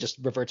strategy just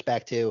reverts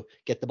back to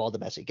get the ball to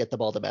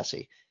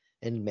Messi,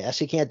 and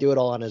Messi can't do it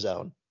all on his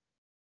own.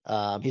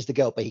 He's the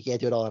GOAT, but he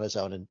can't do it all on his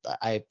own. And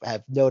I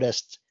have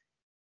noticed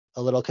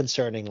a little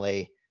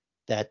concerningly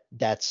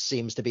that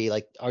seems to be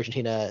like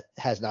Argentina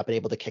has not been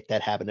able to kick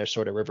that habit. They're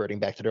sort of reverting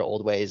back to their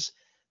old ways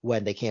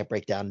when they can't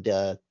break down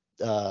the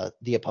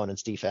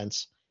opponent's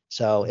defense.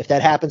 So if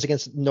that happens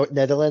against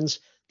Netherlands,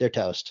 they're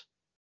toast.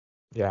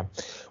 Yeah.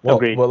 Well,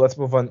 Agreed. let's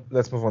move on.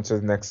 Let's move on to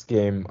the next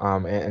game.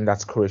 And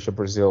that's Croatia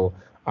Brazil.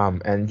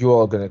 And you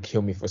all are gonna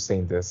kill me for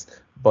saying this,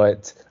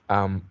 but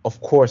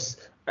of course,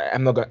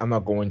 I'm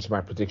not going to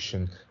my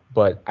prediction.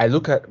 But I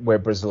look at where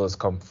Brazil has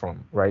come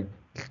from, right?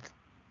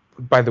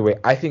 By the way,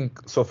 I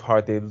think so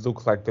far they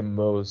look like the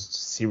most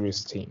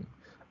serious team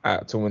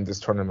to win this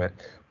tournament.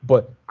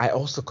 But I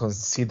also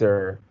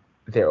consider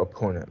their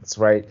opponents,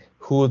 right?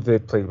 Who they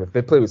played with.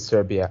 They played with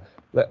Serbia.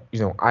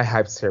 I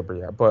hyped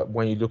Serbia, but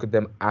when you look at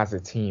them as a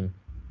team,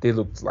 they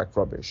looked like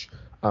rubbish.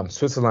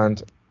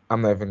 Switzerland,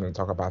 I'm not even going to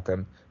talk about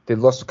them. They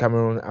lost to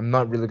Cameroon. I'm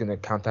not really going to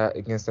count that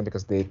against them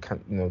because they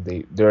can't,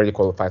 they already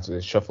qualified, so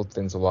they shuffled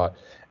things a lot.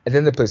 And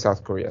then they play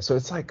South Korea. So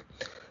it's like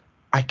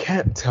I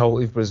can't tell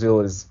if Brazil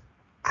is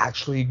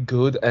actually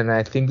good, and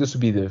I think this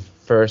would be the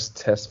first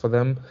test for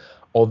them.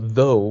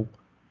 Although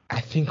I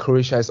think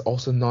Croatia is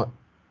also not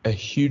a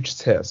huge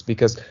test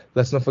because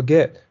let's not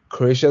forget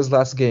Croatia's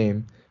last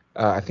game,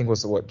 I think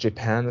was what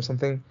Japan or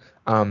something.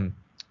 It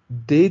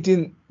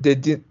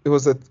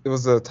was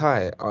a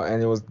tie,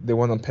 and they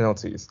won on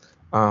penalties.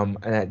 And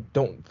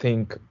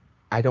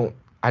I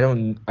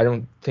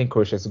don't think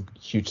Croatia is a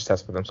huge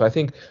test for them. So I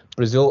think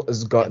Brazil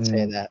has Can't say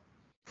gotten that.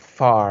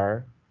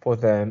 far for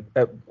them,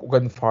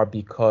 gotten far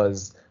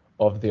because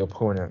of the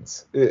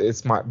opponents.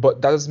 But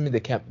that doesn't mean they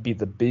can't beat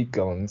the big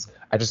guns.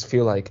 I just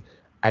feel like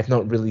I've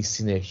not really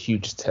seen a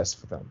huge test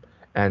for them,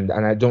 and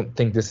I don't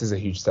think this is a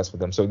huge test for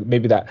them. So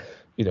maybe that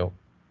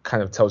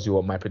kind of tells you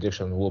what my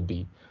prediction will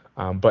be.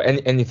 But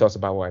any thoughts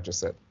about what I just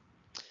said?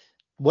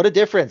 What a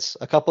difference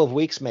a couple of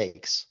weeks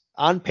makes.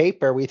 On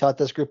paper, we thought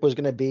this group was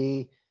going to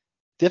be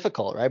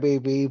difficult, right?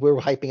 We were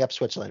hyping up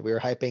Switzerland. We were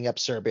hyping up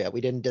Serbia. We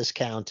didn't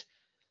discount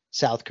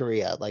South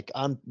Korea. Like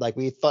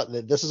we thought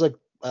that this is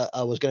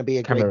was going to be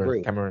a great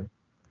group. Cameroon.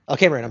 Oh,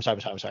 Cameroon. I'm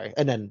sorry.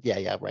 And then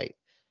yeah, right.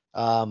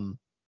 Um,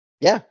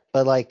 yeah,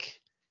 but like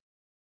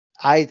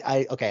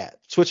okay.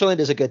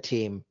 Switzerland is a good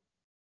team.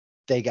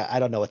 I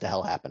don't know what the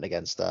hell happened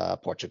against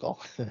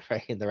Portugal,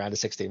 right, in the round of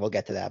 16. We'll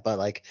get to that, but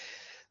like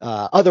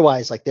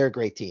otherwise, like they're a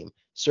great team.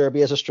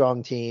 Serbia is a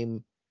strong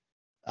team.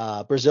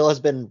 Brazil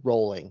has been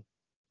rolling,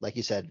 like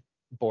you said,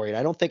 Boyd.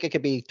 I don't think it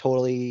could be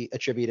totally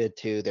attributed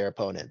to their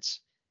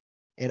opponents.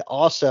 And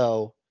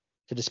also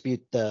to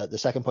dispute the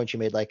second point you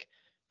made, like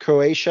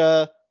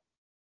Croatia,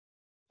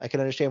 I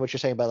can understand what you're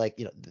saying about like,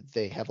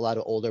 they have a lot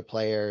of older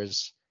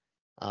players.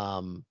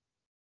 Um,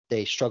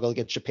 they struggle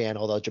against Japan,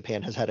 although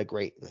Japan has had a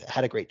great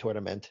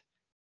tournament.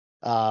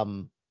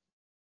 Um,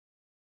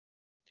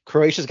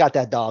 Croatia's got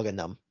that dog in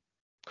them.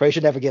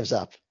 Croatia never gives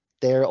up.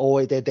 They are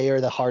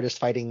the hardest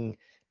fighting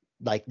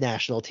like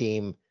national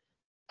team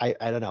I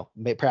don't know,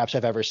 perhaps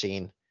I've ever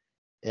seen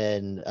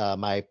in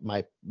my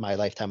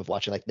lifetime of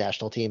watching like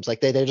national teams.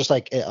 Like they're just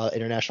like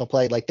international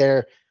play. Like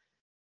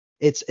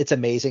it's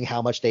amazing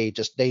how much they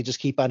just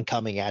keep on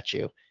coming at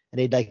you, and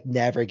they like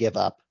never give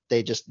up.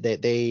 They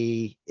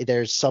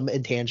there's some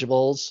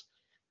intangibles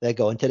that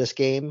go into this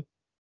game,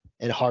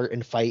 and heart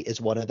and fight is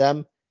one of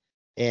them.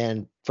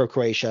 And for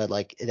Croatia,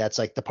 like that's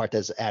like the part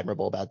that's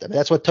admirable about them.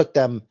 That's what took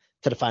them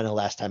to the final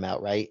last time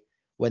out, right?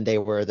 When they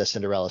were the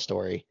Cinderella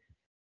story.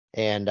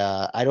 And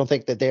I don't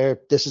think that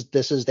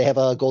they have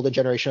a golden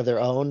generation of their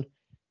own,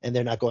 and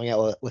they're not going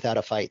out without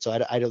a fight. So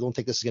I don't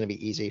think this is going to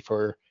be easy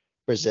for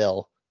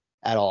Brazil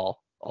at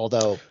all.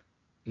 Although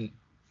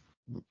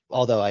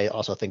I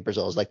also think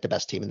Brazil is like the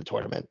best team in the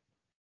tournament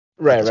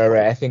at Right, this right,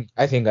 right. point.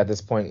 I think at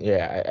this point,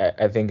 yeah,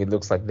 I think it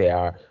looks like they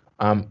are.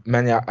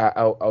 Manny,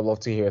 I'd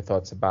love to hear your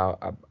thoughts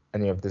about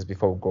any of this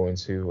before we go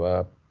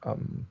into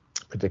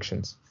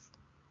predictions.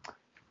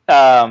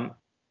 Um,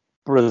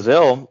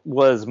 Brazil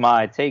was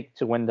my take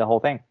to win the whole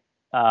thing.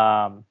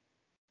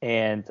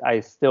 And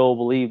I still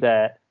believe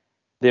that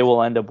they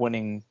will end up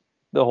winning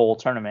the whole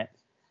tournament.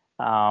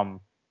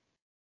 Um,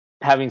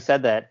 Having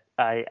said that,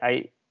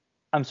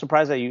 I'm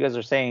surprised that you guys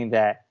are saying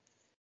that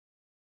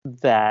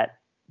that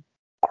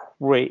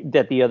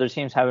the other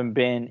teams haven't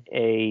been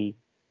a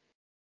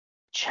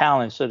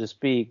challenge, so to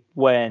speak,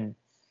 when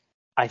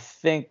I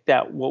think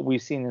that what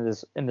we've seen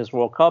in this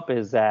World Cup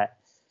is that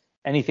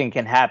anything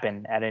can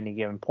happen at any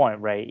given point,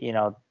 right?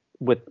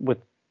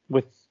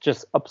 With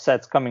just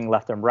upsets coming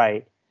left and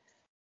right.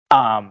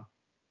 I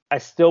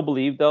still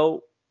believe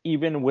though,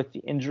 even with the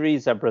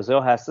injuries that Brazil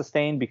has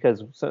sustained,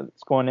 because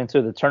it's going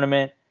into the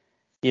tournament,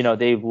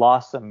 they've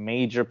lost some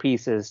major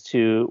pieces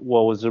to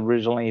what was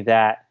originally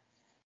that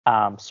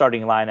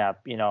starting lineup.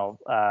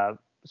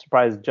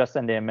 Surprised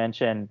Justin didn't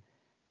mention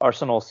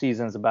Arsenal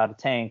season's about a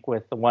tank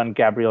with the one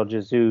Gabriel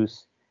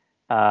Jesus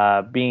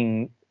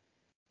being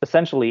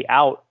essentially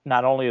out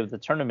not only of the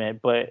tournament,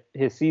 but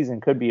his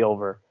season could be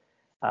over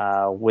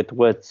with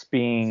what's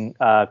being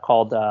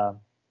called,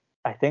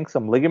 I think,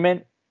 some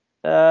ligament.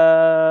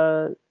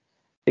 I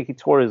think he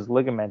tore his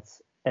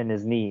ligaments in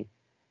his knee,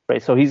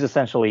 right? So he's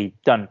essentially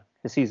done.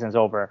 His season's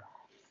over.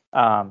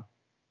 And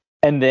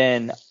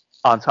then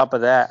on top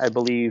of that, I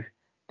believe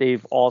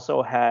they've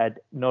also had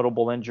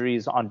notable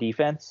injuries on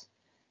defense.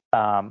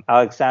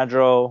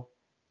 Alexandro,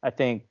 I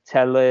think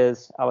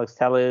Alex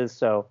Telles.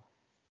 So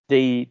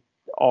they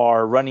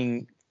are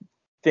running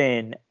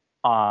thin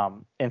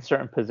in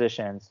certain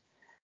positions.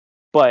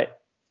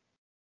 But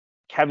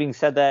having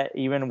said that,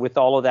 even with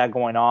all of that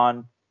going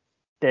on,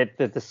 that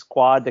the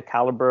squad, the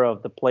caliber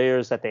of the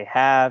players that they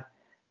have,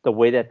 the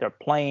way that they're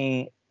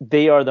playing,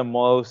 they are the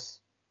most,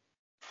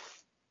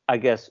 I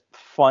guess,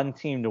 fun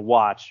team to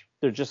watch.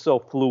 They're just so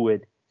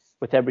fluid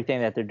with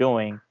everything that they're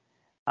doing.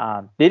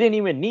 They didn't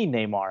even need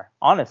Neymar,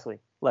 honestly.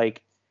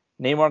 Like,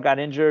 Neymar got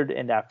injured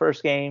in that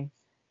first game,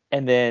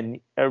 and then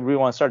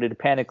everyone started to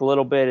panic a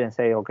little bit and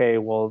say, okay,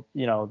 well,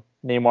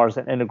 Neymar's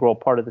an integral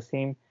part of the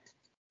team.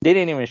 They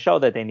didn't even show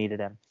that they needed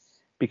him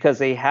because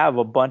they have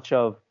a bunch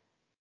of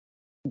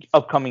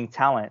upcoming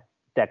talent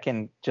that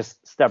can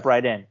just step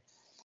right in.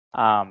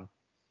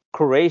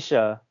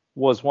 Croatia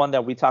was one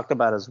that we talked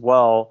about as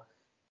well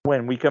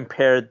when we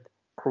compared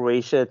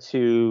Croatia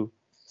to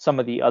some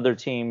of the other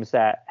teams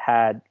that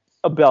had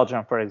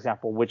Belgium, for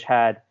example, which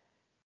had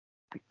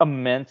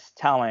immense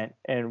talent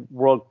and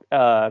world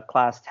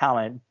class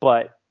talent,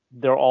 but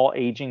they're all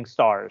aging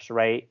stars,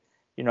 right?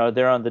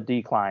 They're on the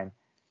decline.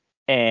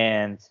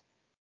 And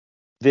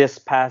this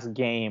past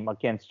game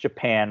against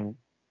Japan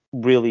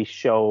really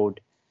showed,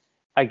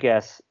 I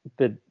guess,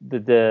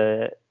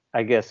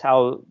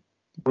 how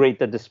great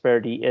the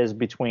disparity is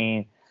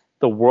between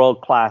the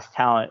world-class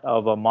talent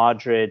of a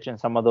Modric and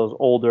some of those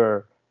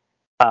older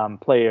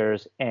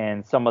players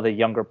and some of the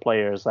younger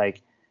players.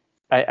 Like,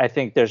 I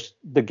think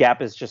the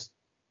gap is just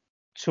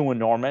too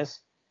enormous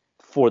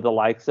for the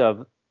likes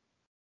of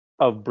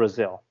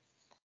Brazil.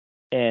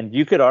 And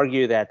you could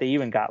argue that they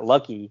even got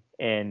lucky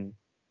in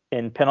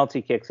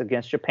penalty kicks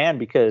against Japan,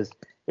 because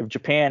if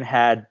Japan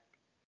had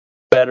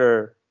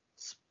better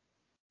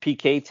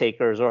PK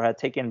takers or had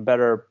taken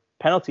better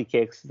penalty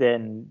kicks,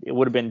 then it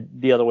would have been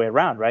the other way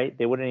around, right?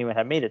 They wouldn't even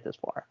have made it this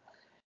far.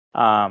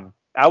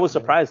 I was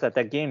surprised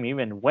that game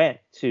even went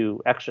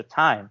to extra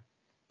time.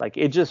 Like,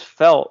 it just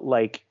felt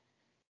like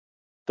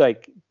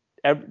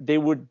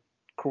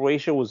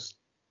Croatia was,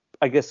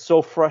 I guess,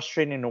 so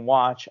frustrating to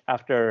watch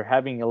after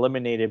having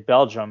eliminated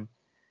Belgium.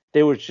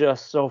 They were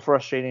just so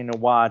frustrating to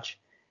watch.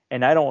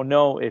 And I don't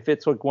know if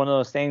it's like one of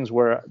those things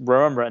where,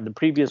 remember, in the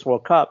previous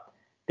World Cup,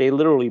 they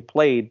literally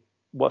played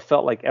what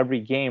felt like every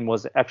game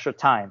was extra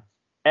time,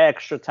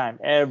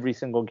 every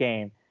single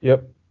game.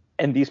 Yep.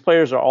 And these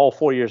players are all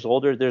 4 years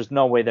older. There's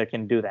no way they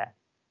can do that.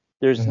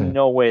 There's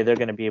no way they're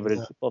going to be able to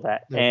do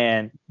that. No.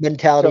 And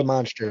mentality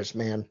monsters,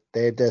 man.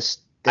 They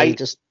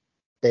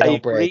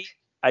don't break.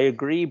 I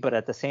agree, but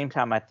at the same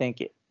time, I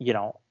think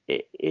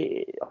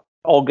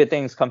all good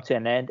things come to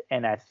an end,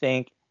 and I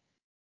think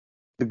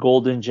the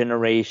golden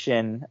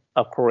generation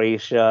of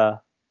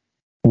Croatia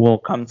will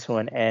come to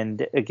an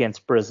end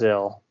against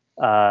Brazil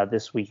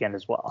this weekend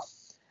as well.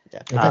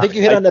 Yeah. I think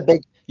you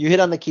hit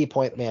on the key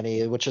point,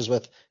 Manny, which is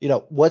with,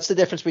 what's the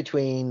difference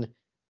between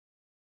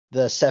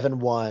the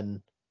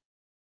 7-1,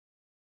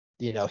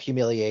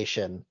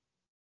 humiliation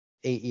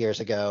 8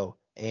 years ago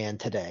and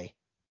today.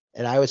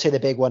 And I would say the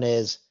big one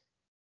is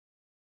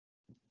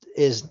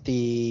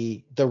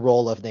the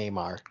role of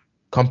Neymar.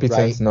 Competence,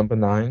 right? Number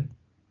 9.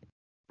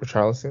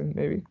 Richarlison,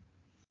 maybe?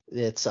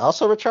 It's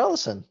also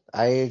Richarlison.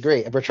 I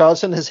agree.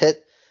 Richarlison has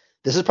hit.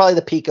 This is probably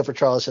the peak of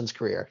Richarlison's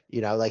career.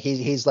 Like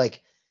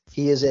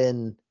he is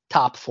in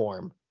top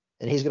form,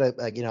 and he's gonna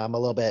I'm a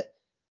little bit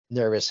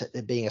nervous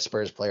being a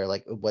Spurs player,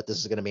 like what this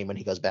is gonna mean when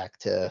he goes back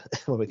to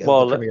when we get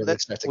the Premier League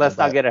starts again. Let's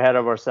not get ahead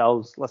of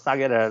ourselves.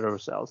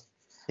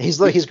 He's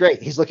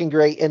great. He's looking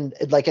great, and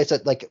like I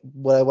said, like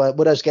what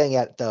I was getting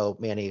at though,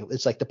 Manny,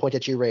 it's like the point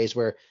that you raised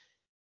where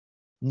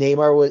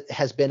Neymar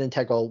has been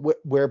integral,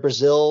 where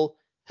Brazil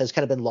has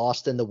kind of been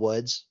lost in the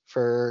woods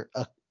for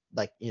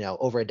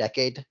over a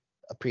decade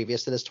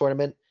previous to this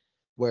tournament,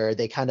 where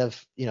they kind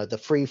of, the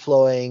free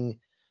flowing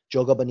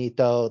Jogo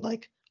Bonito,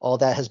 like all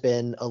that has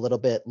been a little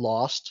bit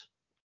lost.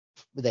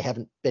 They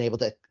haven't been able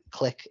to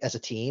click as a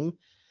team.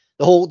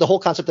 The whole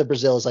concept of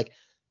Brazil is like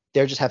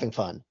they're just having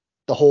fun.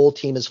 The whole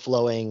team is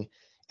flowing.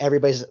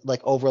 Everybody's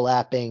like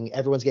overlapping.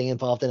 Everyone's getting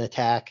involved in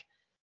attack.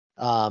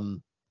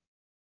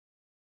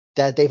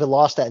 That they've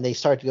lost that, and they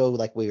start to go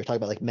like we were talking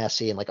about, like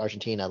Messi and like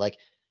Argentina, like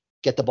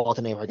get the ball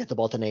to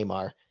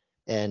Neymar,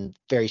 and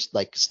very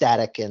like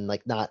static and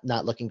like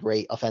not looking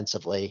great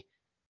offensively,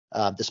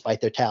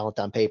 despite their talent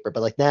on paper.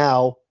 But like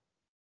now,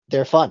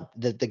 they're fun.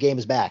 The game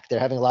is back. They're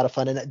having a lot of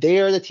fun, and they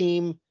are the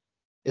team.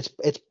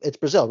 It's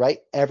Brazil, right?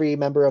 Every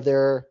member of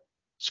their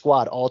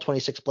squad, all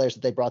 26 players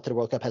that they brought to the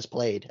World Cup, has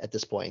played at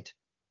this point.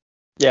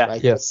 Yeah.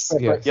 Right? Yes.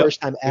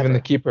 First time ever. Even the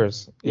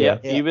keepers. Yeah.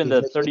 Even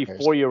the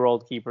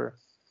 34-year-old keeper.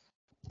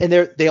 And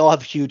they all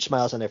have huge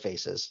smiles on their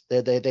faces.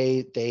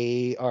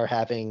 They are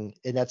having,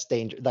 and that's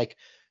danger. Like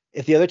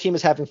if the other team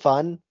is having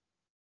fun,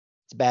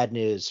 it's bad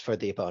news for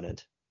the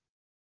opponent.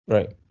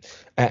 Right.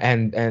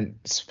 And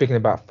speaking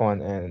about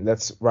fun, and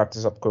let's wrap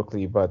this up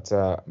quickly, but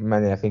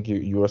Manny, I think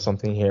you are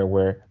something here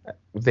where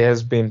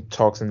there's been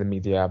talks in the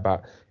media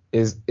about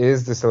is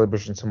the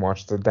celebration too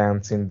much, the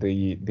dancing,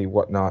 the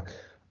whatnot.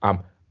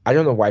 I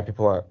don't know why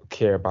people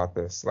care about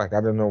this. Like,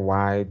 I don't know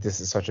why this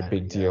is such a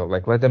big deal.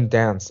 Like, let them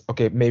dance.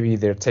 Okay, maybe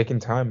they're taking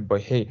time,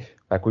 but hey,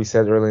 like we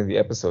said earlier in the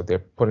episode, they're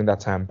putting that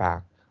time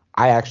back.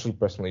 I actually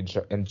personally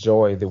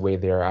enjoy the way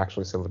they are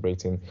actually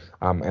celebrating.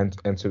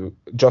 And to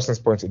Justin's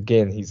point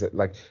again, he's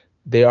like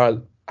they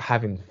are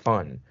having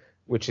fun,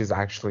 which is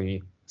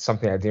actually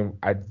something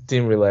I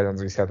didn't realize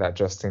until you said that,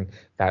 Justin.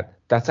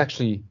 That's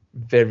actually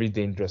very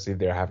dangerous if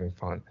they're having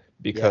fun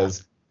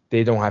because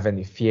they don't have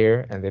any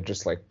fear and they're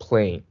just like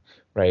playing,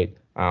 right?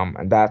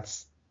 And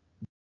that's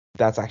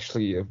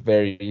actually a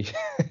very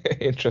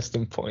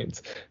interesting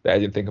point that I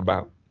didn't think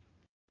about.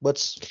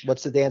 What's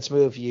the dance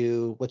move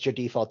what's your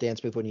default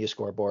dance move when you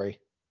score, Bori?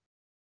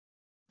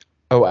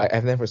 Oh,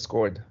 I've never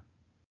scored.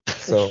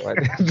 So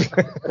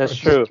that's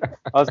true.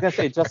 I was gonna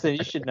say, Justin,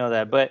 you should know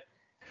that, but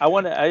I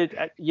want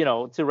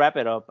to, to wrap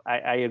it up.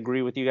 I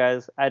agree with you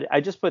guys.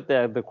 I just put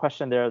the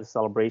question there, the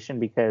celebration,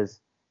 because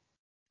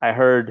I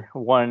heard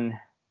one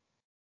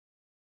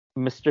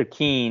Mr.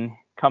 Keane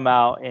come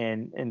out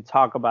and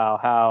talk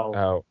about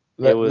how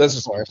it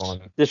was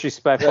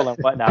disrespectful and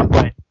whatnot.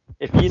 But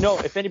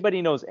if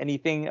anybody knows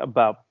anything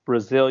about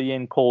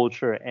Brazilian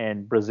culture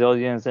and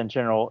Brazilians in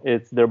general,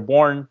 they're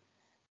born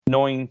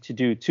knowing to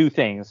do two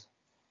things.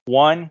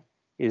 One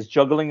is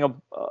juggling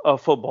a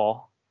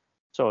football,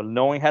 so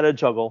knowing how to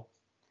juggle,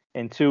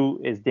 and two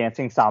is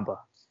dancing samba.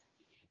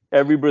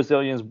 Every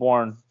Brazilian is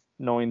born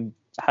knowing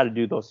how to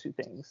do those two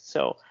things.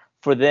 So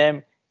for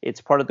them,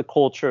 it's part of the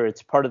culture.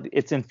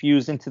 It's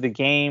infused into the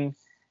game.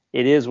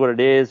 It is what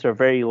it is. They're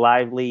very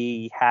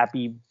lively,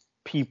 happy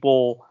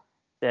people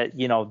that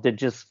that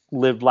just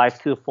live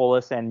life to the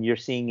fullest, and you're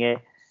seeing it.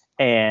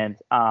 And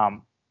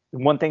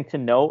one thing to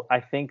note,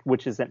 I think,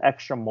 which is an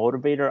extra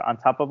motivator on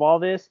top of all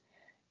this,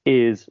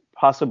 is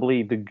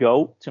possibly the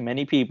GOAT to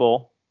many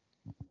people.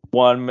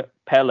 One,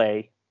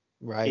 Pele,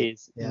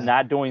 is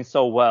not doing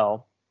so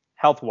well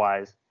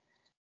health-wise.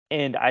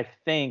 And I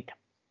think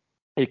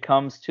it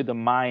comes to the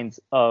minds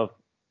of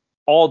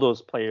all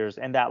those players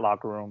in that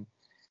locker room.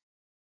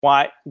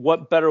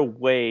 What better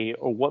way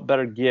or what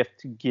better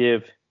gift to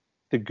give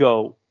the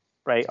GOAT,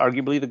 right?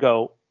 Arguably the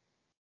GOAT,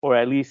 or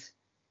at least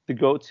the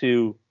GOAT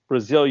to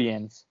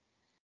Brazilians,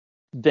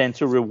 than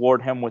to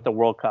reward him with a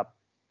World Cup,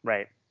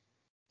 right?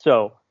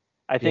 So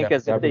I think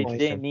as if they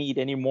didn't need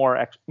any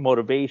more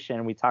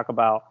motivation, we talk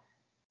about,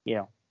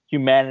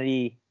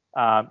 humanity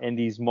in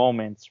these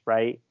moments,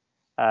 right?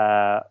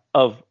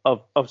 Of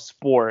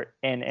sport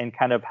and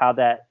kind of how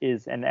that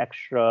is an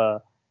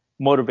extra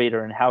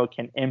motivator and how it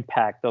can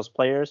impact those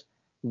players.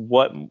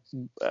 What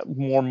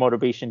more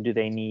motivation do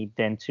they need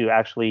than to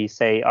actually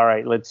say, all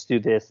right, let's do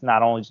this,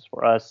 not only just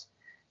for us,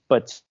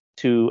 but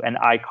to an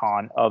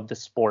icon of the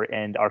sport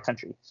and our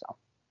country. So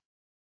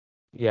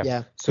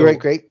so,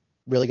 great,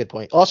 really good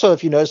point. Also,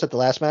 if you notice at the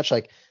last match,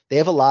 like they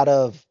have a lot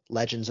of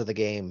legends of the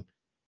game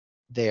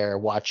there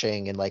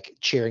watching and like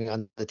cheering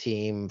on the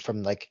team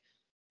from like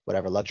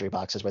whatever luxury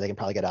boxes where they can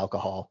probably get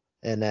alcohol.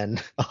 And then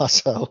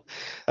also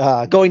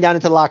going down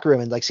into the locker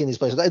room and like seeing these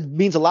players, it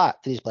means a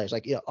lot to these players.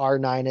 Like,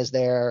 R9 is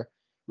there,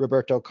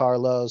 Roberto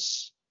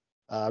Carlos,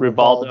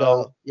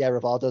 Rivaldo.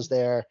 Rivaldo's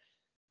there.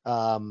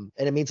 And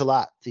it means a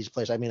lot to these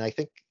players. I mean, I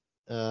think,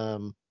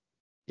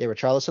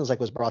 Richarlison's like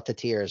was brought to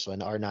tears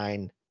when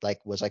R9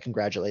 was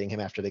congratulating him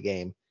after the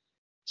game.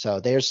 So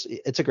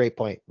it's a great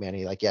point,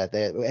 Manny. Like,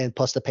 and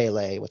plus the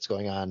Pele, what's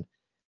going on.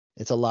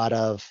 It's a lot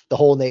of the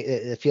whole,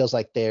 it feels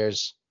like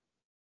there's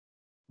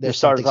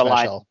something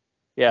special.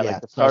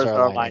 The stars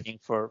are aligning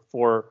for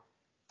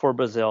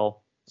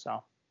Brazil.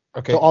 So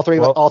okay. So all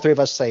three of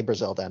us say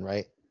Brazil then,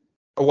 right?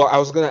 Well, I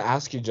was gonna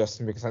ask you,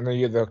 Justin, because I know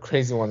you're the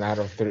crazy one out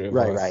of three of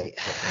us. Right.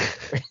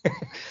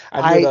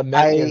 I know that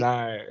Manny and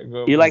I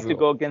go you like to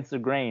go against the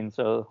grain,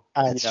 so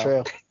it's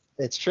true.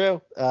 It's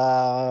true.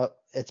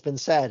 It's been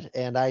said,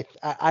 and I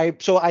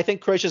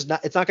think Croatia's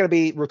not going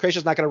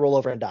to roll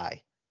over and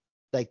die.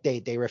 Like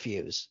they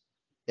refuse.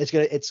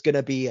 It's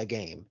gonna be a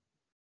game.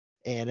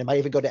 And it might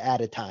even go to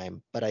added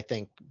time, but I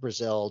think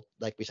Brazil,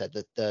 like we said,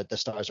 the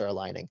stars are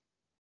aligning.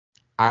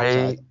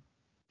 If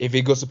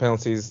it goes to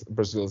penalties,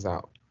 Brazil's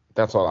out.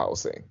 That's all I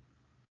was saying.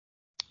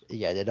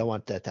 Yeah, they don't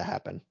want that to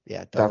happen.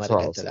 Yeah, don't let it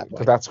get to that point.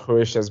 Because that's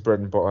Croatia's bread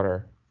and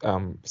butter.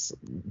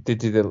 They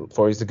did it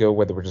 4 years ago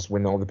where they were just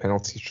winning all the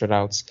penalty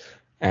shootouts,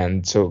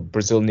 and so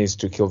Brazil needs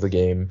to kill the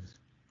game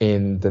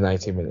in the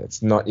 90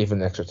 minutes, not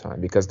even extra time,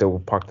 because they will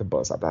park the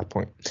bus at that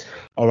point.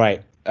 All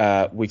right,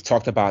 we've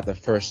talked about the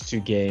first two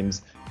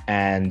games.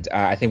 And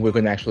I think we're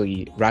going to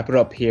actually wrap it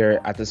up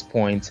here at this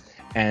point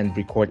and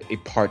record a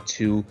part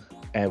 2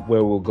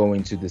 where we'll go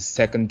into the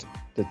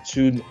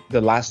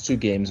last two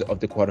games of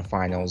the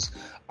quarterfinals.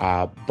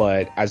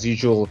 But as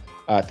usual,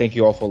 thank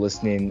you all for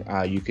listening.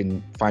 You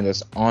can find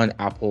us on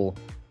Apple,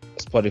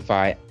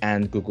 Spotify,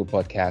 and Google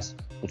Podcasts.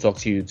 We'll talk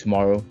to you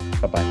tomorrow.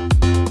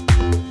 Bye-bye.